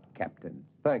you out, Captain.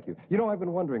 Thank you. You know, I've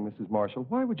been wondering, Mrs. Marshall,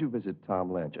 why would you visit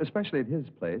Tom Lynch, especially at his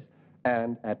place,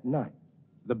 and at night?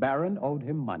 The Baron owed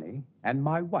him money, and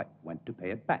my wife went to pay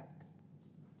it back.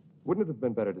 Wouldn't it have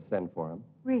been better to send for him?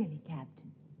 Really, Captain?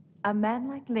 A man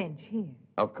like Lynch here?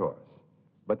 Of course.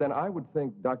 But then I would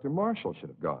think Dr. Marshall should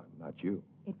have gone, not you.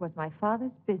 It was my father's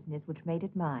business which made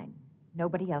it mine.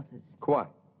 Nobody else's. Quite.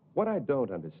 What I don't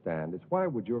understand is why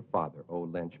would your father owe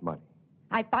Lynch money?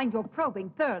 I find your probing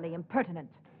thoroughly impertinent.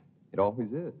 It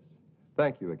always is.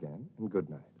 Thank you again, and good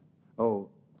night. Oh,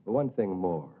 one thing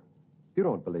more. You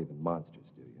don't believe in monsters,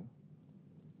 do you?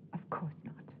 Of course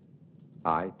not.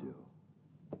 I do.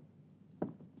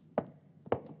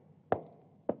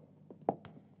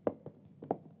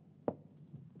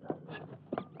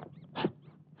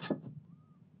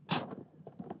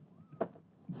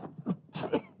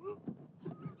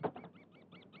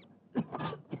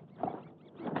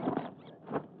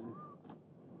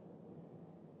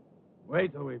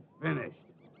 Wait till we've finished.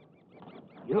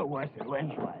 You're worse than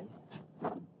Lynch was.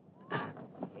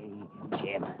 Hey,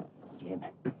 Jim.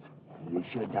 You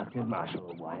sure Dr. Marshall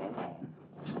will want it?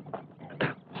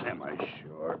 Am I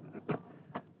sure?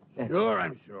 Sure,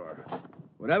 I'm sure.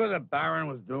 Whatever the Baron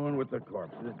was doing with the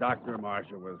corpses, Dr.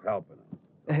 Marshall was helping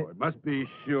him. So it must be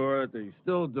sure that he's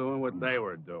still doing what they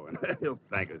were doing. He'll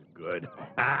thank us good.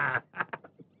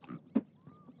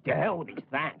 To hell with these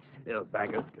thanks. He'll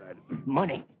thank us good.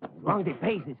 Money, as long as it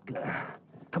pays us good.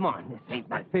 Come on, this ain't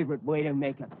my favorite way to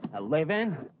make a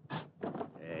living.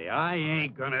 Hey, I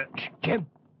ain't gonna... Shh, Jim,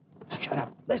 shut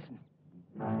up. Listen.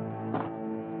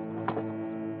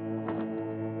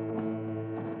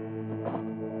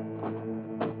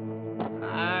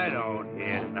 I don't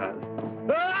hear nothing.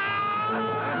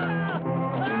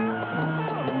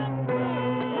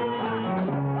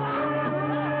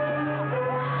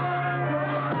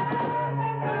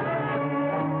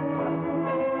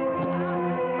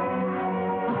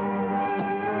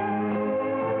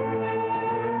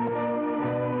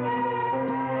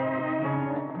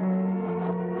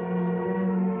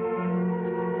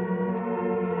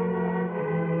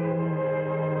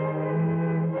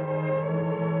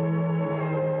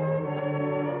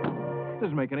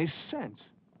 Doesn't make any sense.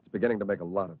 It's beginning to make a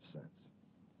lot of sense.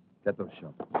 Get those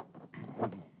shovels.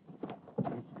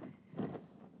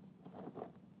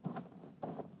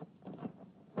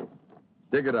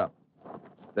 Dig it up.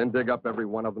 Then dig up every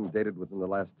one of them dated within the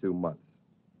last 2 months.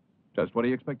 Just what do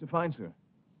you expect to find, sir?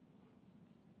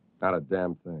 Not a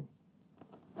damn thing.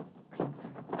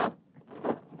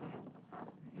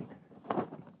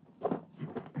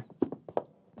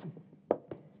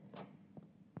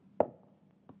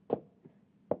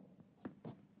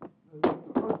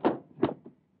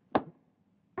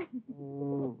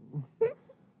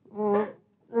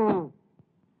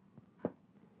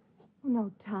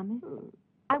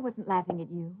 wasn't laughing at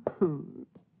you.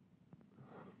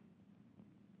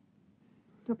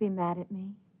 Don't be mad at me.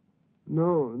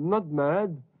 No, not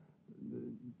mad.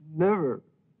 Never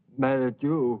mad at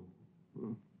you.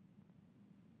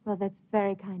 Well, that's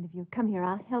very kind of you. Come here,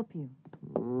 I'll help you.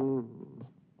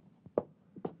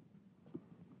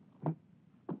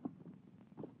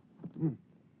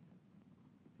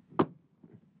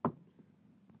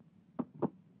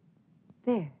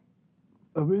 There.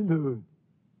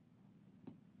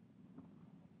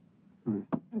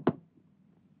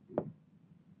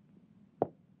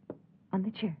 On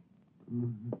the chair.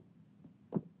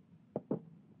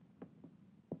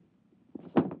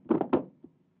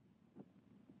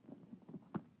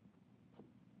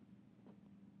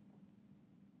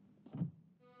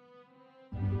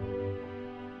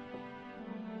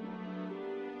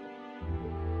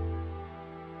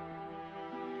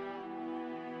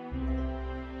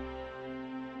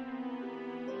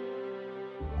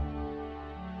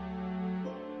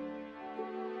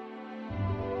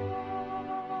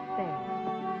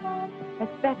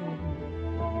 That's better, isn't it?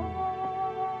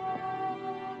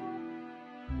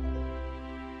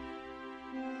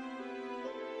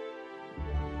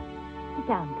 Sit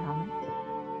down, Thomas.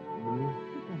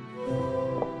 Sit down.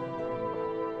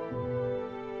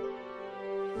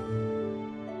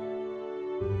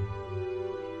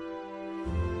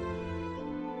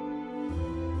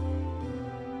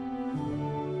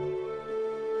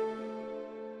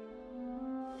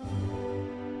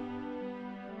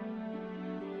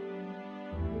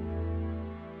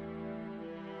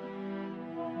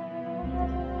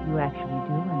 You actually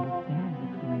do understand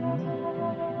what's going on, don't you?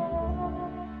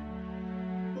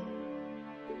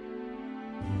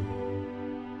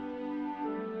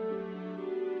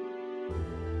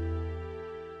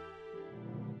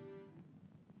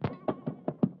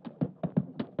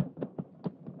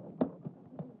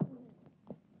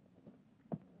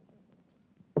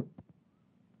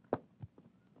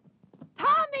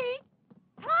 Tommy!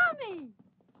 Tommy!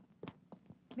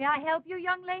 May I help you,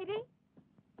 young lady?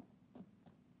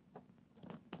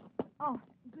 Oh,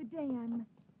 good day.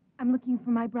 I'm looking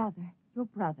for my brother. Your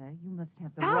brother? You must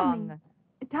have the wrong...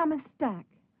 Thomas Stack.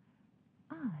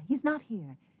 Ah, he's not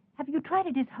here. Have you tried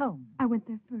at his home? I went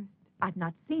there first. I've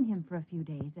not seen him for a few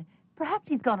days. Perhaps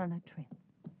he's gone on a trip.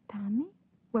 Tommy?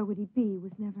 Where would he be? He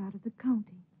was never out of the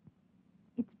county.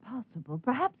 It's possible.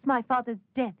 Perhaps my father's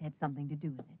death had something to do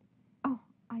with it. Oh,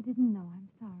 I didn't know. I'm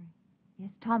sorry.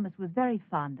 Yes, Thomas was very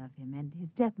fond of him, and his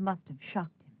death must have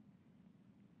shocked him.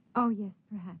 Oh, yes,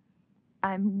 perhaps.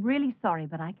 I'm really sorry,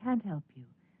 but I can't help you.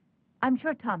 I'm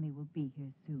sure Tommy will be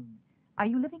here soon. Are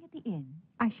you living at the inn?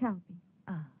 I shall be.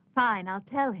 Ah, fine. I'll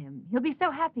tell him. He'll be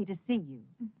so happy to see you.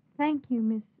 Thank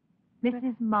you,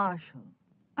 Mrs. Marshall.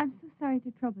 I'm so sorry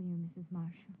to trouble you, Mrs.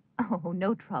 Marshall. Oh,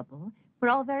 no trouble. We're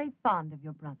all very fond of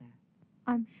your brother.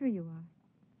 I'm sure you are.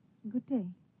 Good day.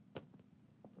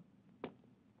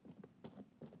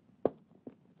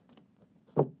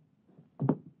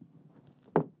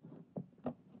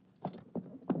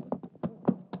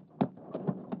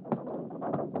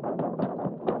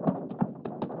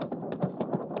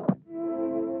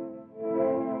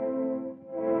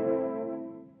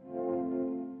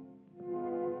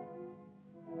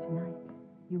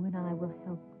 You and I will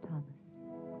help Thomas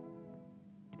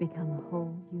to become a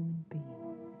whole human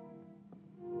being.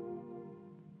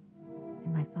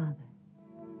 And my father,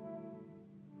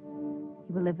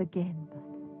 he will live again, but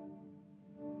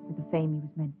with the fame he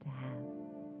was meant to have.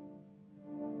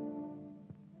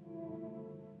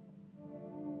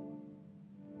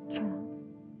 Charles?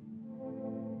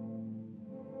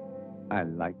 I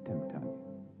liked him, Tania.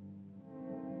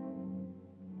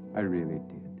 I really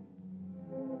did.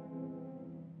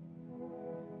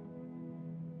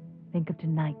 Think of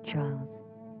tonight, Charles.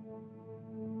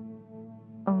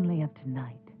 Only of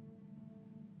tonight.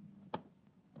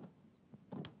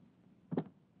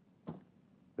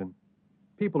 Then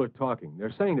people are talking.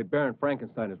 They're saying that Baron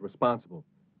Frankenstein is responsible.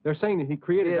 They're saying that he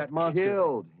created that monster. It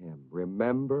killed him,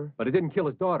 remember? But it didn't kill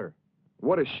his daughter.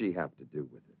 What does she have to do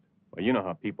with it? Well, you know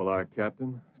how people are,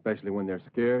 Captain, especially when they're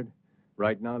scared.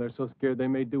 Right now, they're so scared they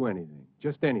may do anything.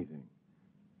 Just anything.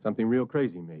 Something real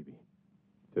crazy, maybe.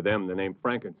 To them, the name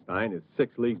Frankenstein is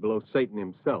 6 leagues below Satan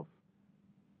himself.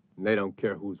 And they don't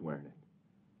care who's wearing it.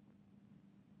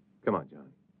 Come on, John.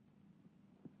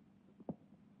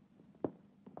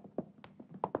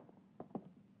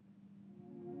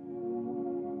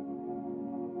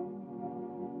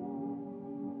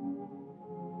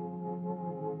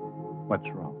 What's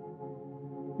wrong?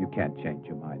 You can't change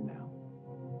your mind now.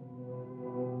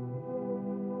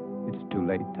 It's too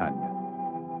late, Tania.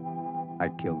 I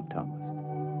killed Thomas.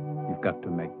 You've got to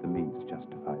make the means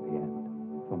justify the end,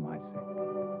 for my sake.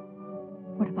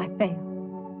 What if I fail?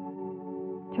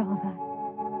 Charles,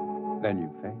 Then you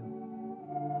fail.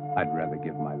 I'd rather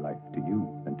give my life to you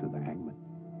than to the hangman.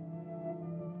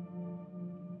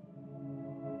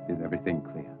 Is everything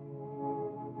clear?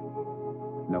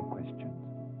 No questions.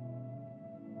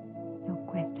 No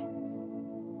questions.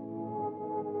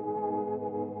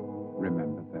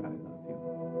 Remember that I love you.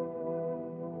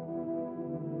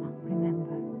 I'll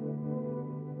remember.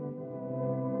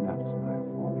 Now smile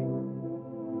for me.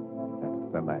 That's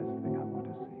the last thing I want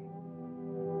to see.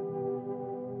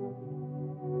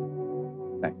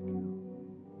 Thank you.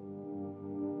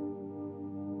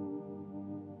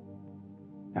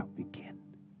 Now begin.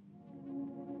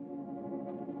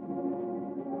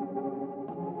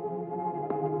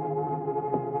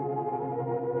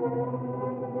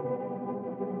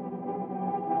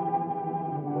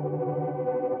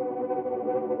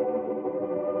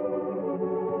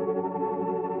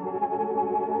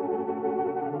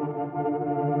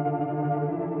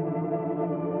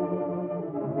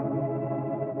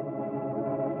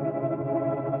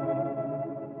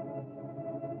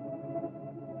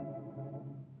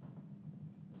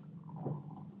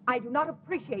 I do not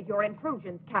appreciate your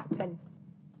intrusions, Captain.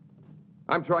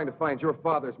 I'm trying to find your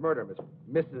father's murder,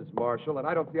 Mrs. Marshall, and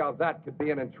I don't see how that could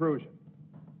be an intrusion.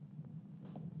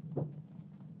 Of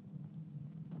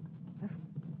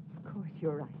course,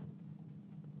 you're right.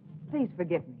 Please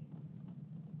forgive me.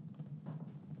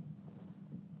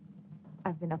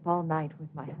 I've been up all night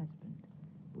with my husband.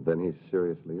 Then he's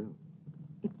seriously ill.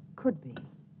 It could be.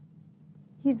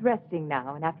 He's resting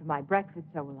now, and after my breakfast,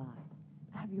 so will I.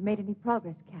 Have you made any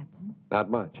progress, Captain? Not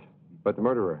much, but the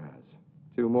murderer has.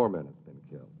 2 more men have been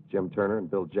killed, Jim Turner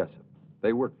and Bill Jessup.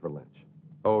 They worked for Lynch.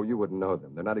 Oh, you wouldn't know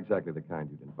them. They're not exactly the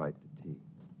kind you'd invite to tea.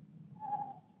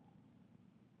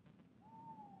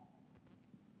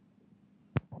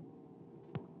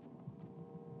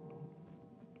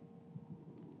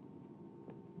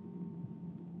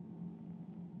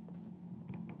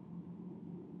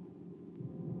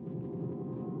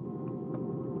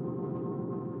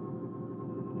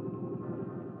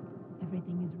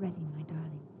 Everything is ready, my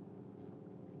darling.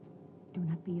 Do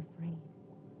not be afraid.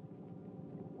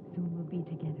 Soon we'll be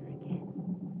together again.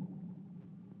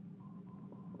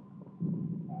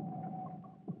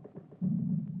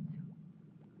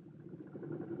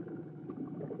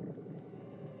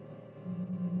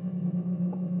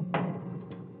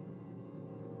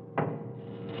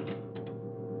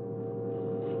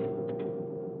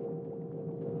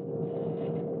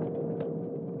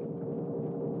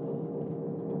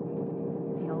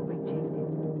 They all rejected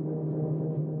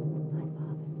my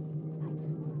father,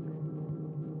 life's work.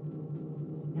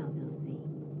 Now they'll see.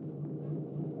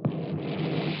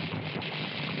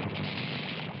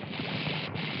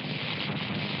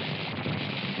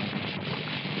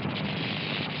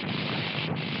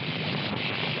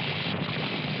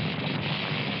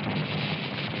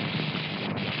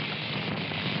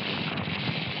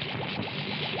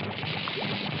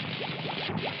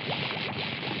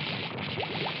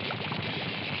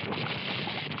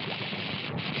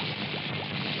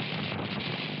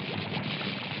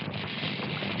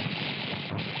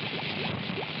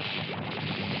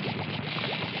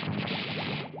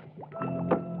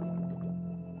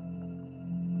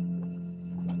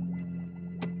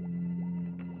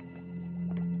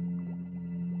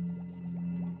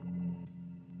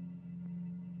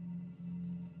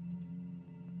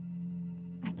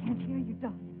 I can't hear you,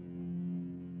 darling.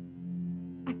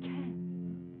 I can't.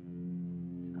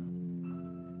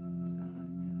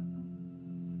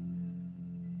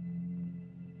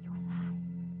 You're alive.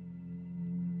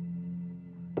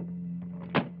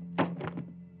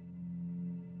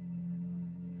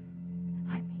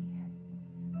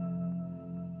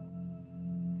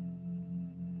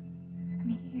 I'm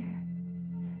here.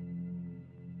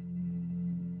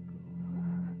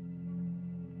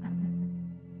 I'm here.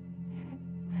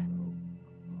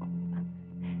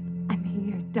 I'm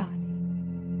here, darling.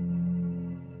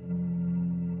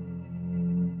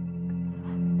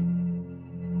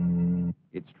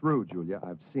 It's true, Julia.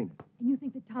 I've seen it. And you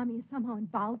think that Tommy is somehow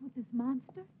involved with this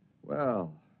monster?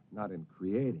 Well, not in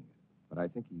creating it, but I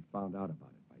think he found out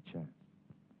about it by chance.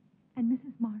 And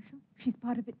Mrs. Marshall? She's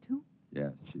part of it, too?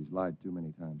 Yes, she's lied too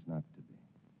many times not to be.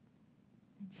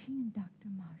 And she and Dr.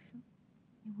 Marshall,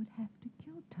 they would have to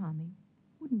kill Tommy,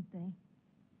 wouldn't they?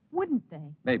 Wouldn't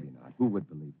they? Maybe not. Who would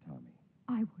believe Tommy?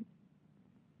 I would.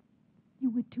 You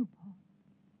would, too, Paul.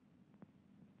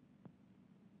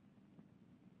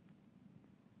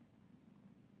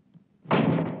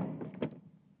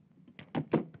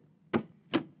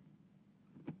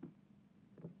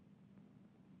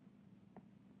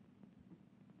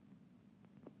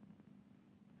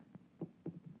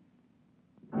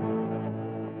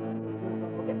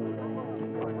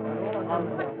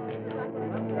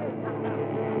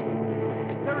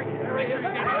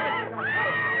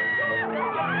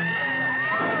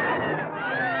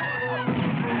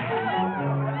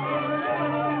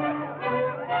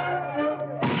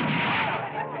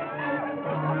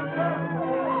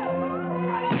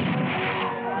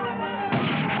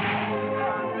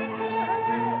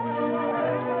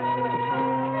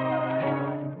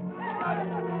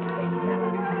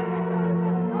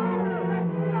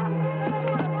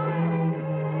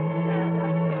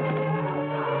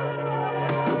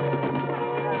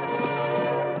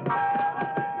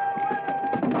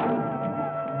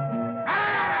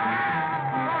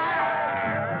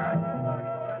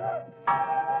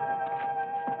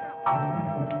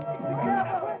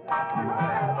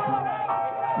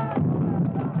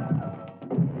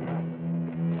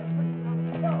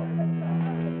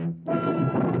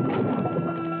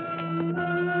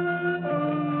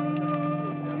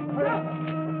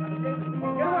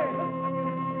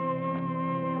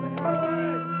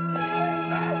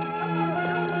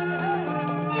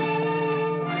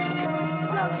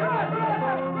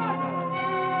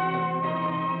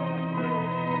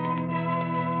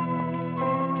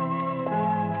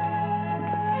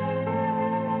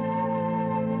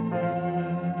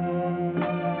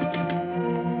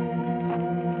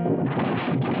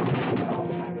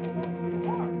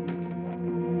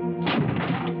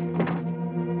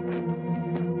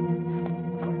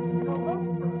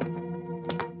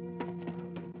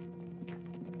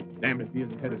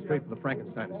 headed straight for the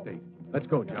Frankenstein estate. Let's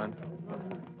go, John.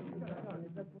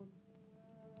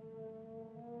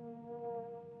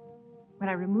 When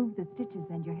I remove the stitches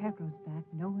and your hair grows back,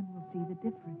 no one will see the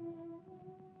difference.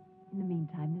 In the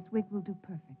meantime, this wig will do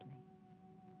perfectly.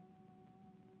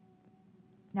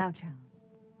 Now, Charles,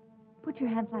 put your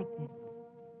hands like this.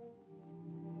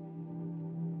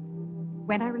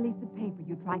 When I release the paper,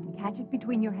 you try to catch it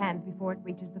between your hands before it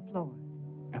reaches the floor.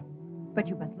 But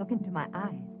you must look into my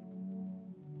eyes.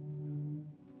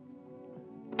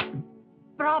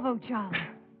 Bravo, Charles.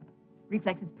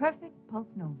 Reflex is perfect, pulse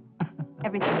normal.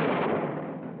 Everything is perfect.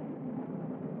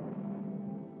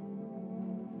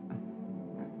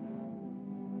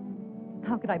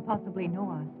 How could I possibly know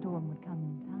our storm would come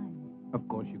in time? Of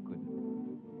course you couldn't.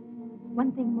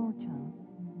 One thing more, Charles.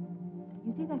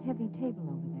 You see that heavy table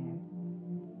over there?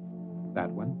 That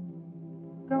one?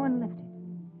 Go and lift it.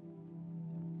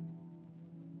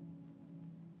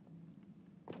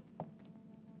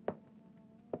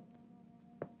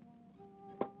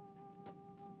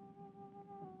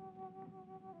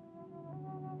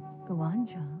 Go on,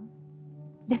 Charles.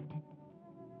 Lift it.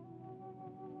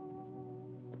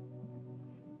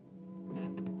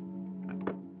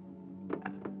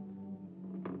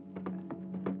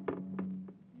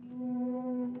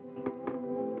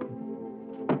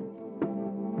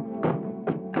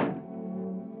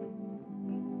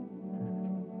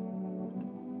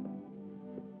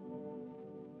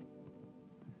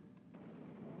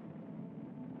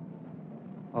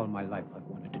 All my life I've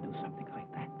wanted to do something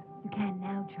like that. You can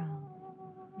now, Charles.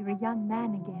 You're a young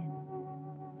man again.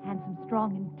 Handsome,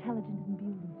 strong, intelligent, and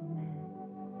beautiful man.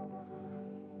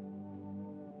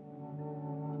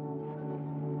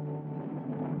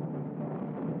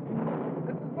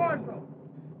 Mrs. Marshall!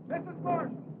 Mrs.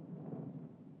 Marshall!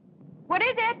 What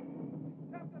is it?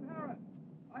 Captain Harris,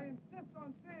 I insist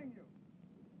on seeing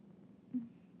you.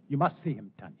 You must see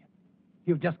him, Tanya.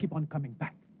 He'll just keep on coming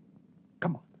back.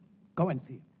 Come on. Go and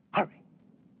see him. Hurry.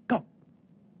 Go.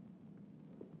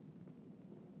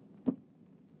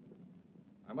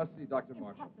 I must see Dr.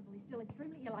 Marshall. Impossible. He's still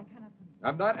extremely ill. I cannot.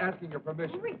 I'm not asking your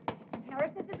permission.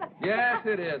 Harris, this is a... Yes,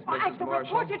 it is, I Mrs. shall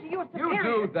Marshall. report you to your You superior.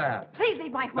 do that. Please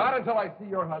leave my home. Not until I see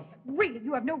your husband. Really,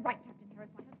 you have no right, Captain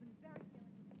Harris. My husband is very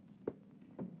ill.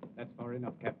 That's far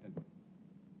enough, Captain.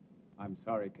 I'm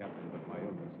sorry, Captain, but my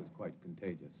illness is quite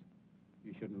contagious.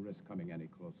 You shouldn't risk coming any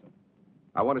closer.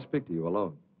 I want to speak to you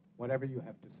alone. Whatever you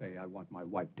have to say, I want my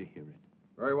wife to hear it.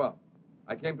 Very well.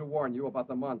 I came to warn you about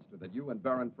the monster that you and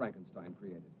Baron Frankenstein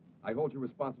created. I hold you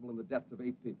responsible in the deaths of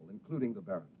 8 people, including the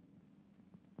Baron.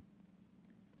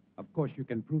 Of course you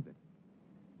can prove it.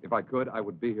 If I could, I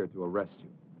would be here to arrest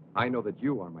you. I know that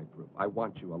you are my proof. I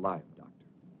want you alive, Doctor.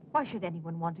 Why should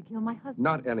anyone want to kill my husband?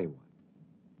 Not anyone.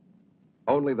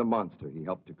 Only the monster he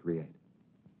helped to create.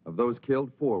 Of those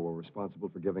killed, 4 were responsible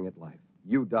for giving it life.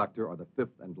 You, Doctor, are the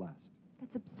 5th and last.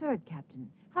 That's absurd, Captain.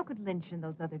 How could Lynch and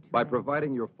those other 2 By men...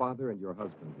 providing your father and your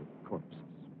husband with corpses.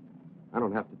 I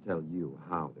don't have to tell you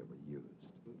how they were used.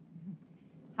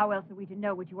 How else are we to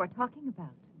know what you are talking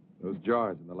about? Those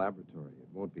jars in the laboratory, it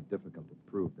won't be difficult to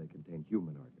prove they contain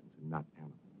human organs and not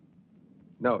animal.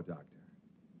 No, Doctor.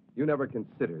 You never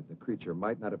considered the creature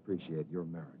might not appreciate your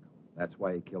miracle. That's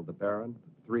why he killed the Baron,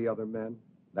 the 3 other men.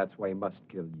 That's why he must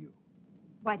kill you.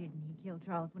 Why didn't he kill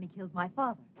Charles when he killed my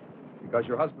father? Because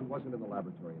your husband wasn't in the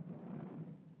laboratory at the time.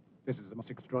 This is the most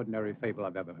extraordinary fable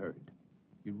I've ever heard.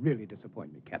 You really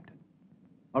disappoint me, Captain.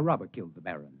 A robber killed the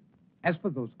Baron. As for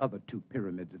those other 2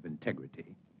 pyramids of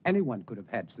integrity, anyone could have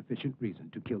had sufficient reason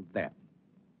to kill them.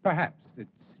 Perhaps it's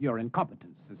your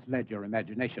incompetence that's led your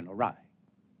imagination awry.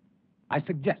 I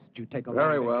suggest you take a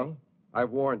Very long well.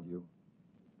 I've warned you.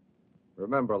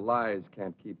 Remember, lies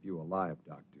can't keep you alive,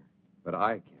 Doctor. But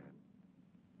I can.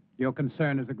 Your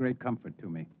concern is a great comfort to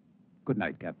me. Good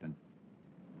night, Captain.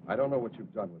 I don't know what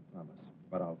you've done with Thomas,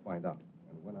 but I'll find out.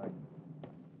 And when I...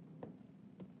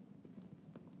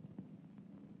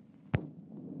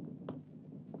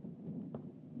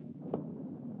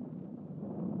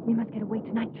 We must get away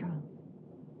tonight, Charles.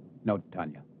 No,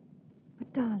 Tanya.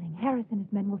 But, darling, Harris and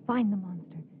his men will find the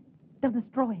monster. They'll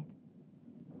destroy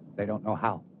it. They don't know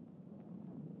how.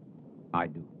 I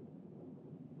do.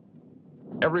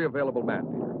 Every available man,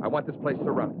 Peter. I want this place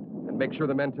surrounded. And make sure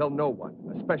the men tell no one,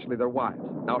 especially their wives.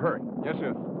 Now, hurry. Yes,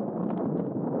 sir.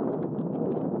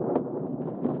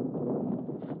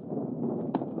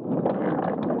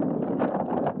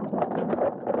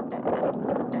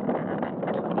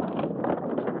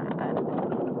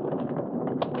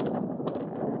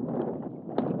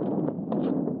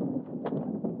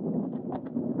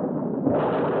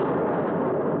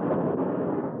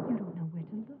 You don't know where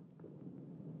to look.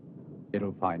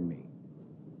 It'll find me.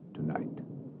 tonight.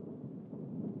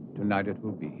 Tonight it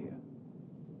will be here.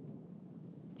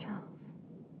 Charles.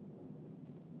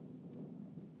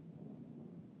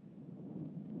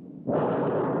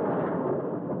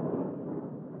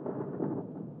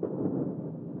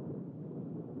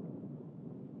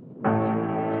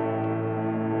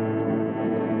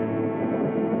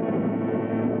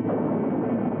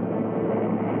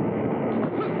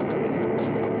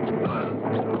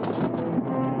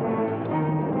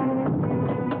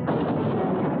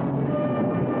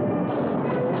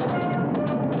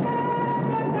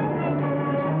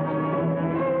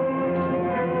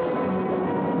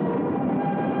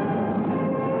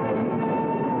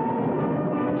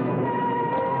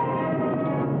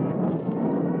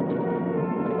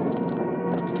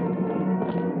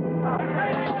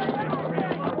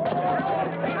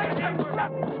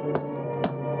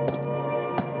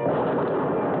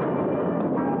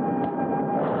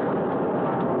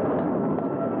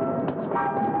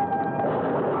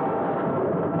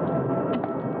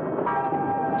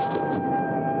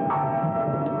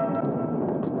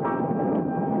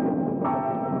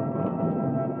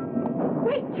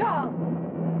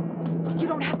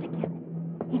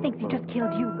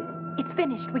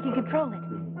 We can control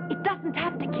it. It doesn't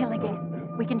have to kill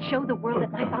again. We can show the world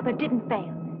that my father didn't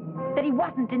fail, that he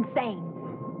wasn't insane.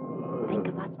 Think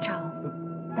of us, Charles.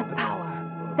 The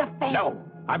power, the fame. No,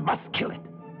 I must kill it.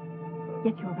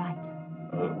 Yes, you're right.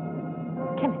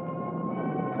 Kill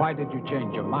it. Why did you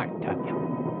change your mind, Tania?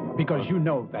 Because you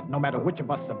know that no matter which of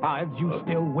us survives, you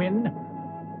still win?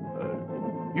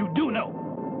 You do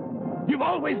know. You've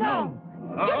always known.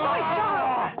 Get my Charles!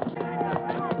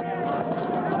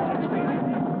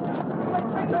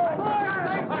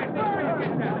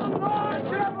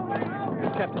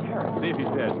 Captain Harris. See if he's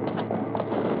dead.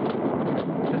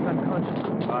 Just unconscious.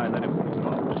 All right, let him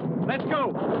go. Let's go!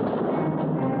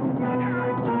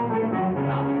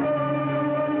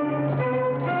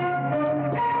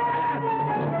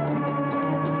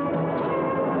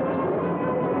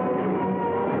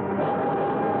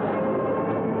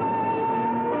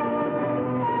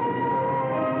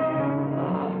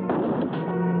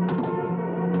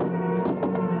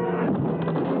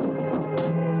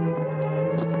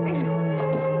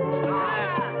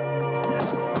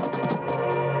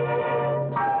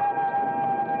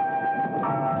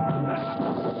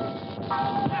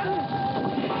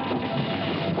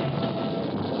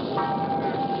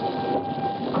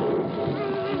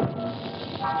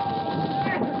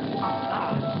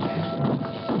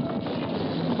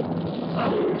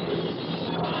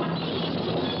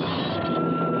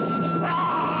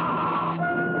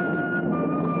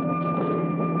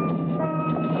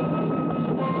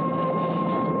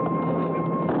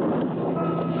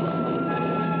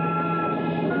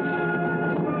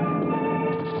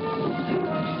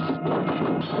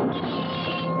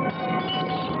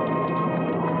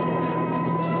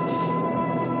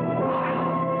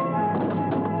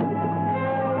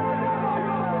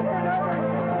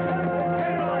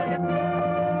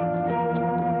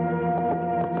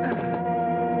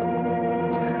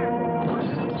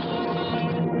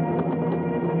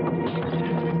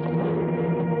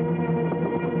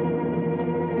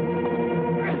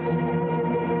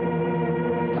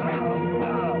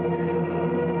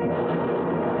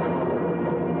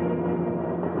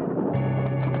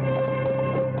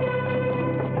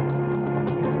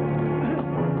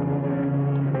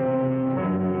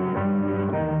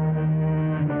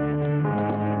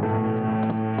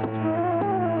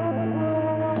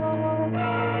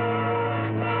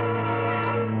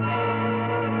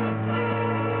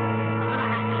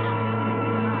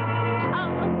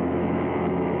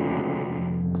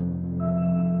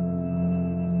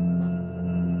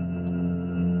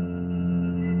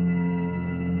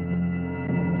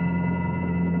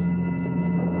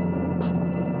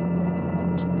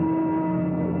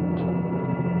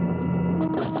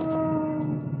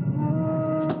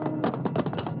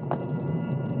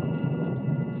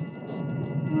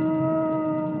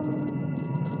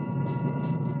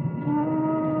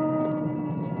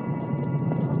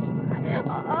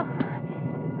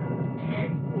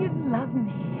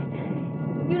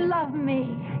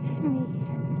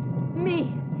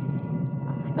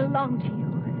 Belong to you.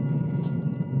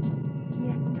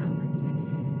 Yes, Thomas.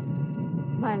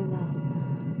 My love.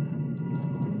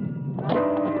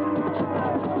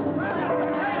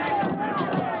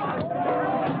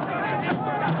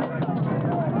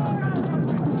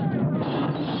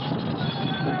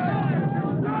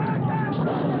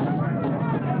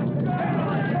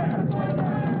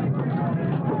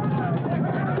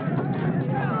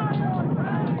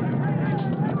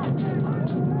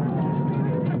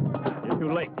 You're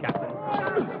too late, Captain.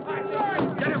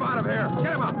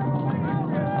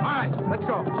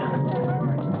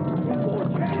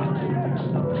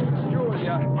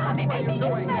 What are you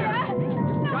doing here?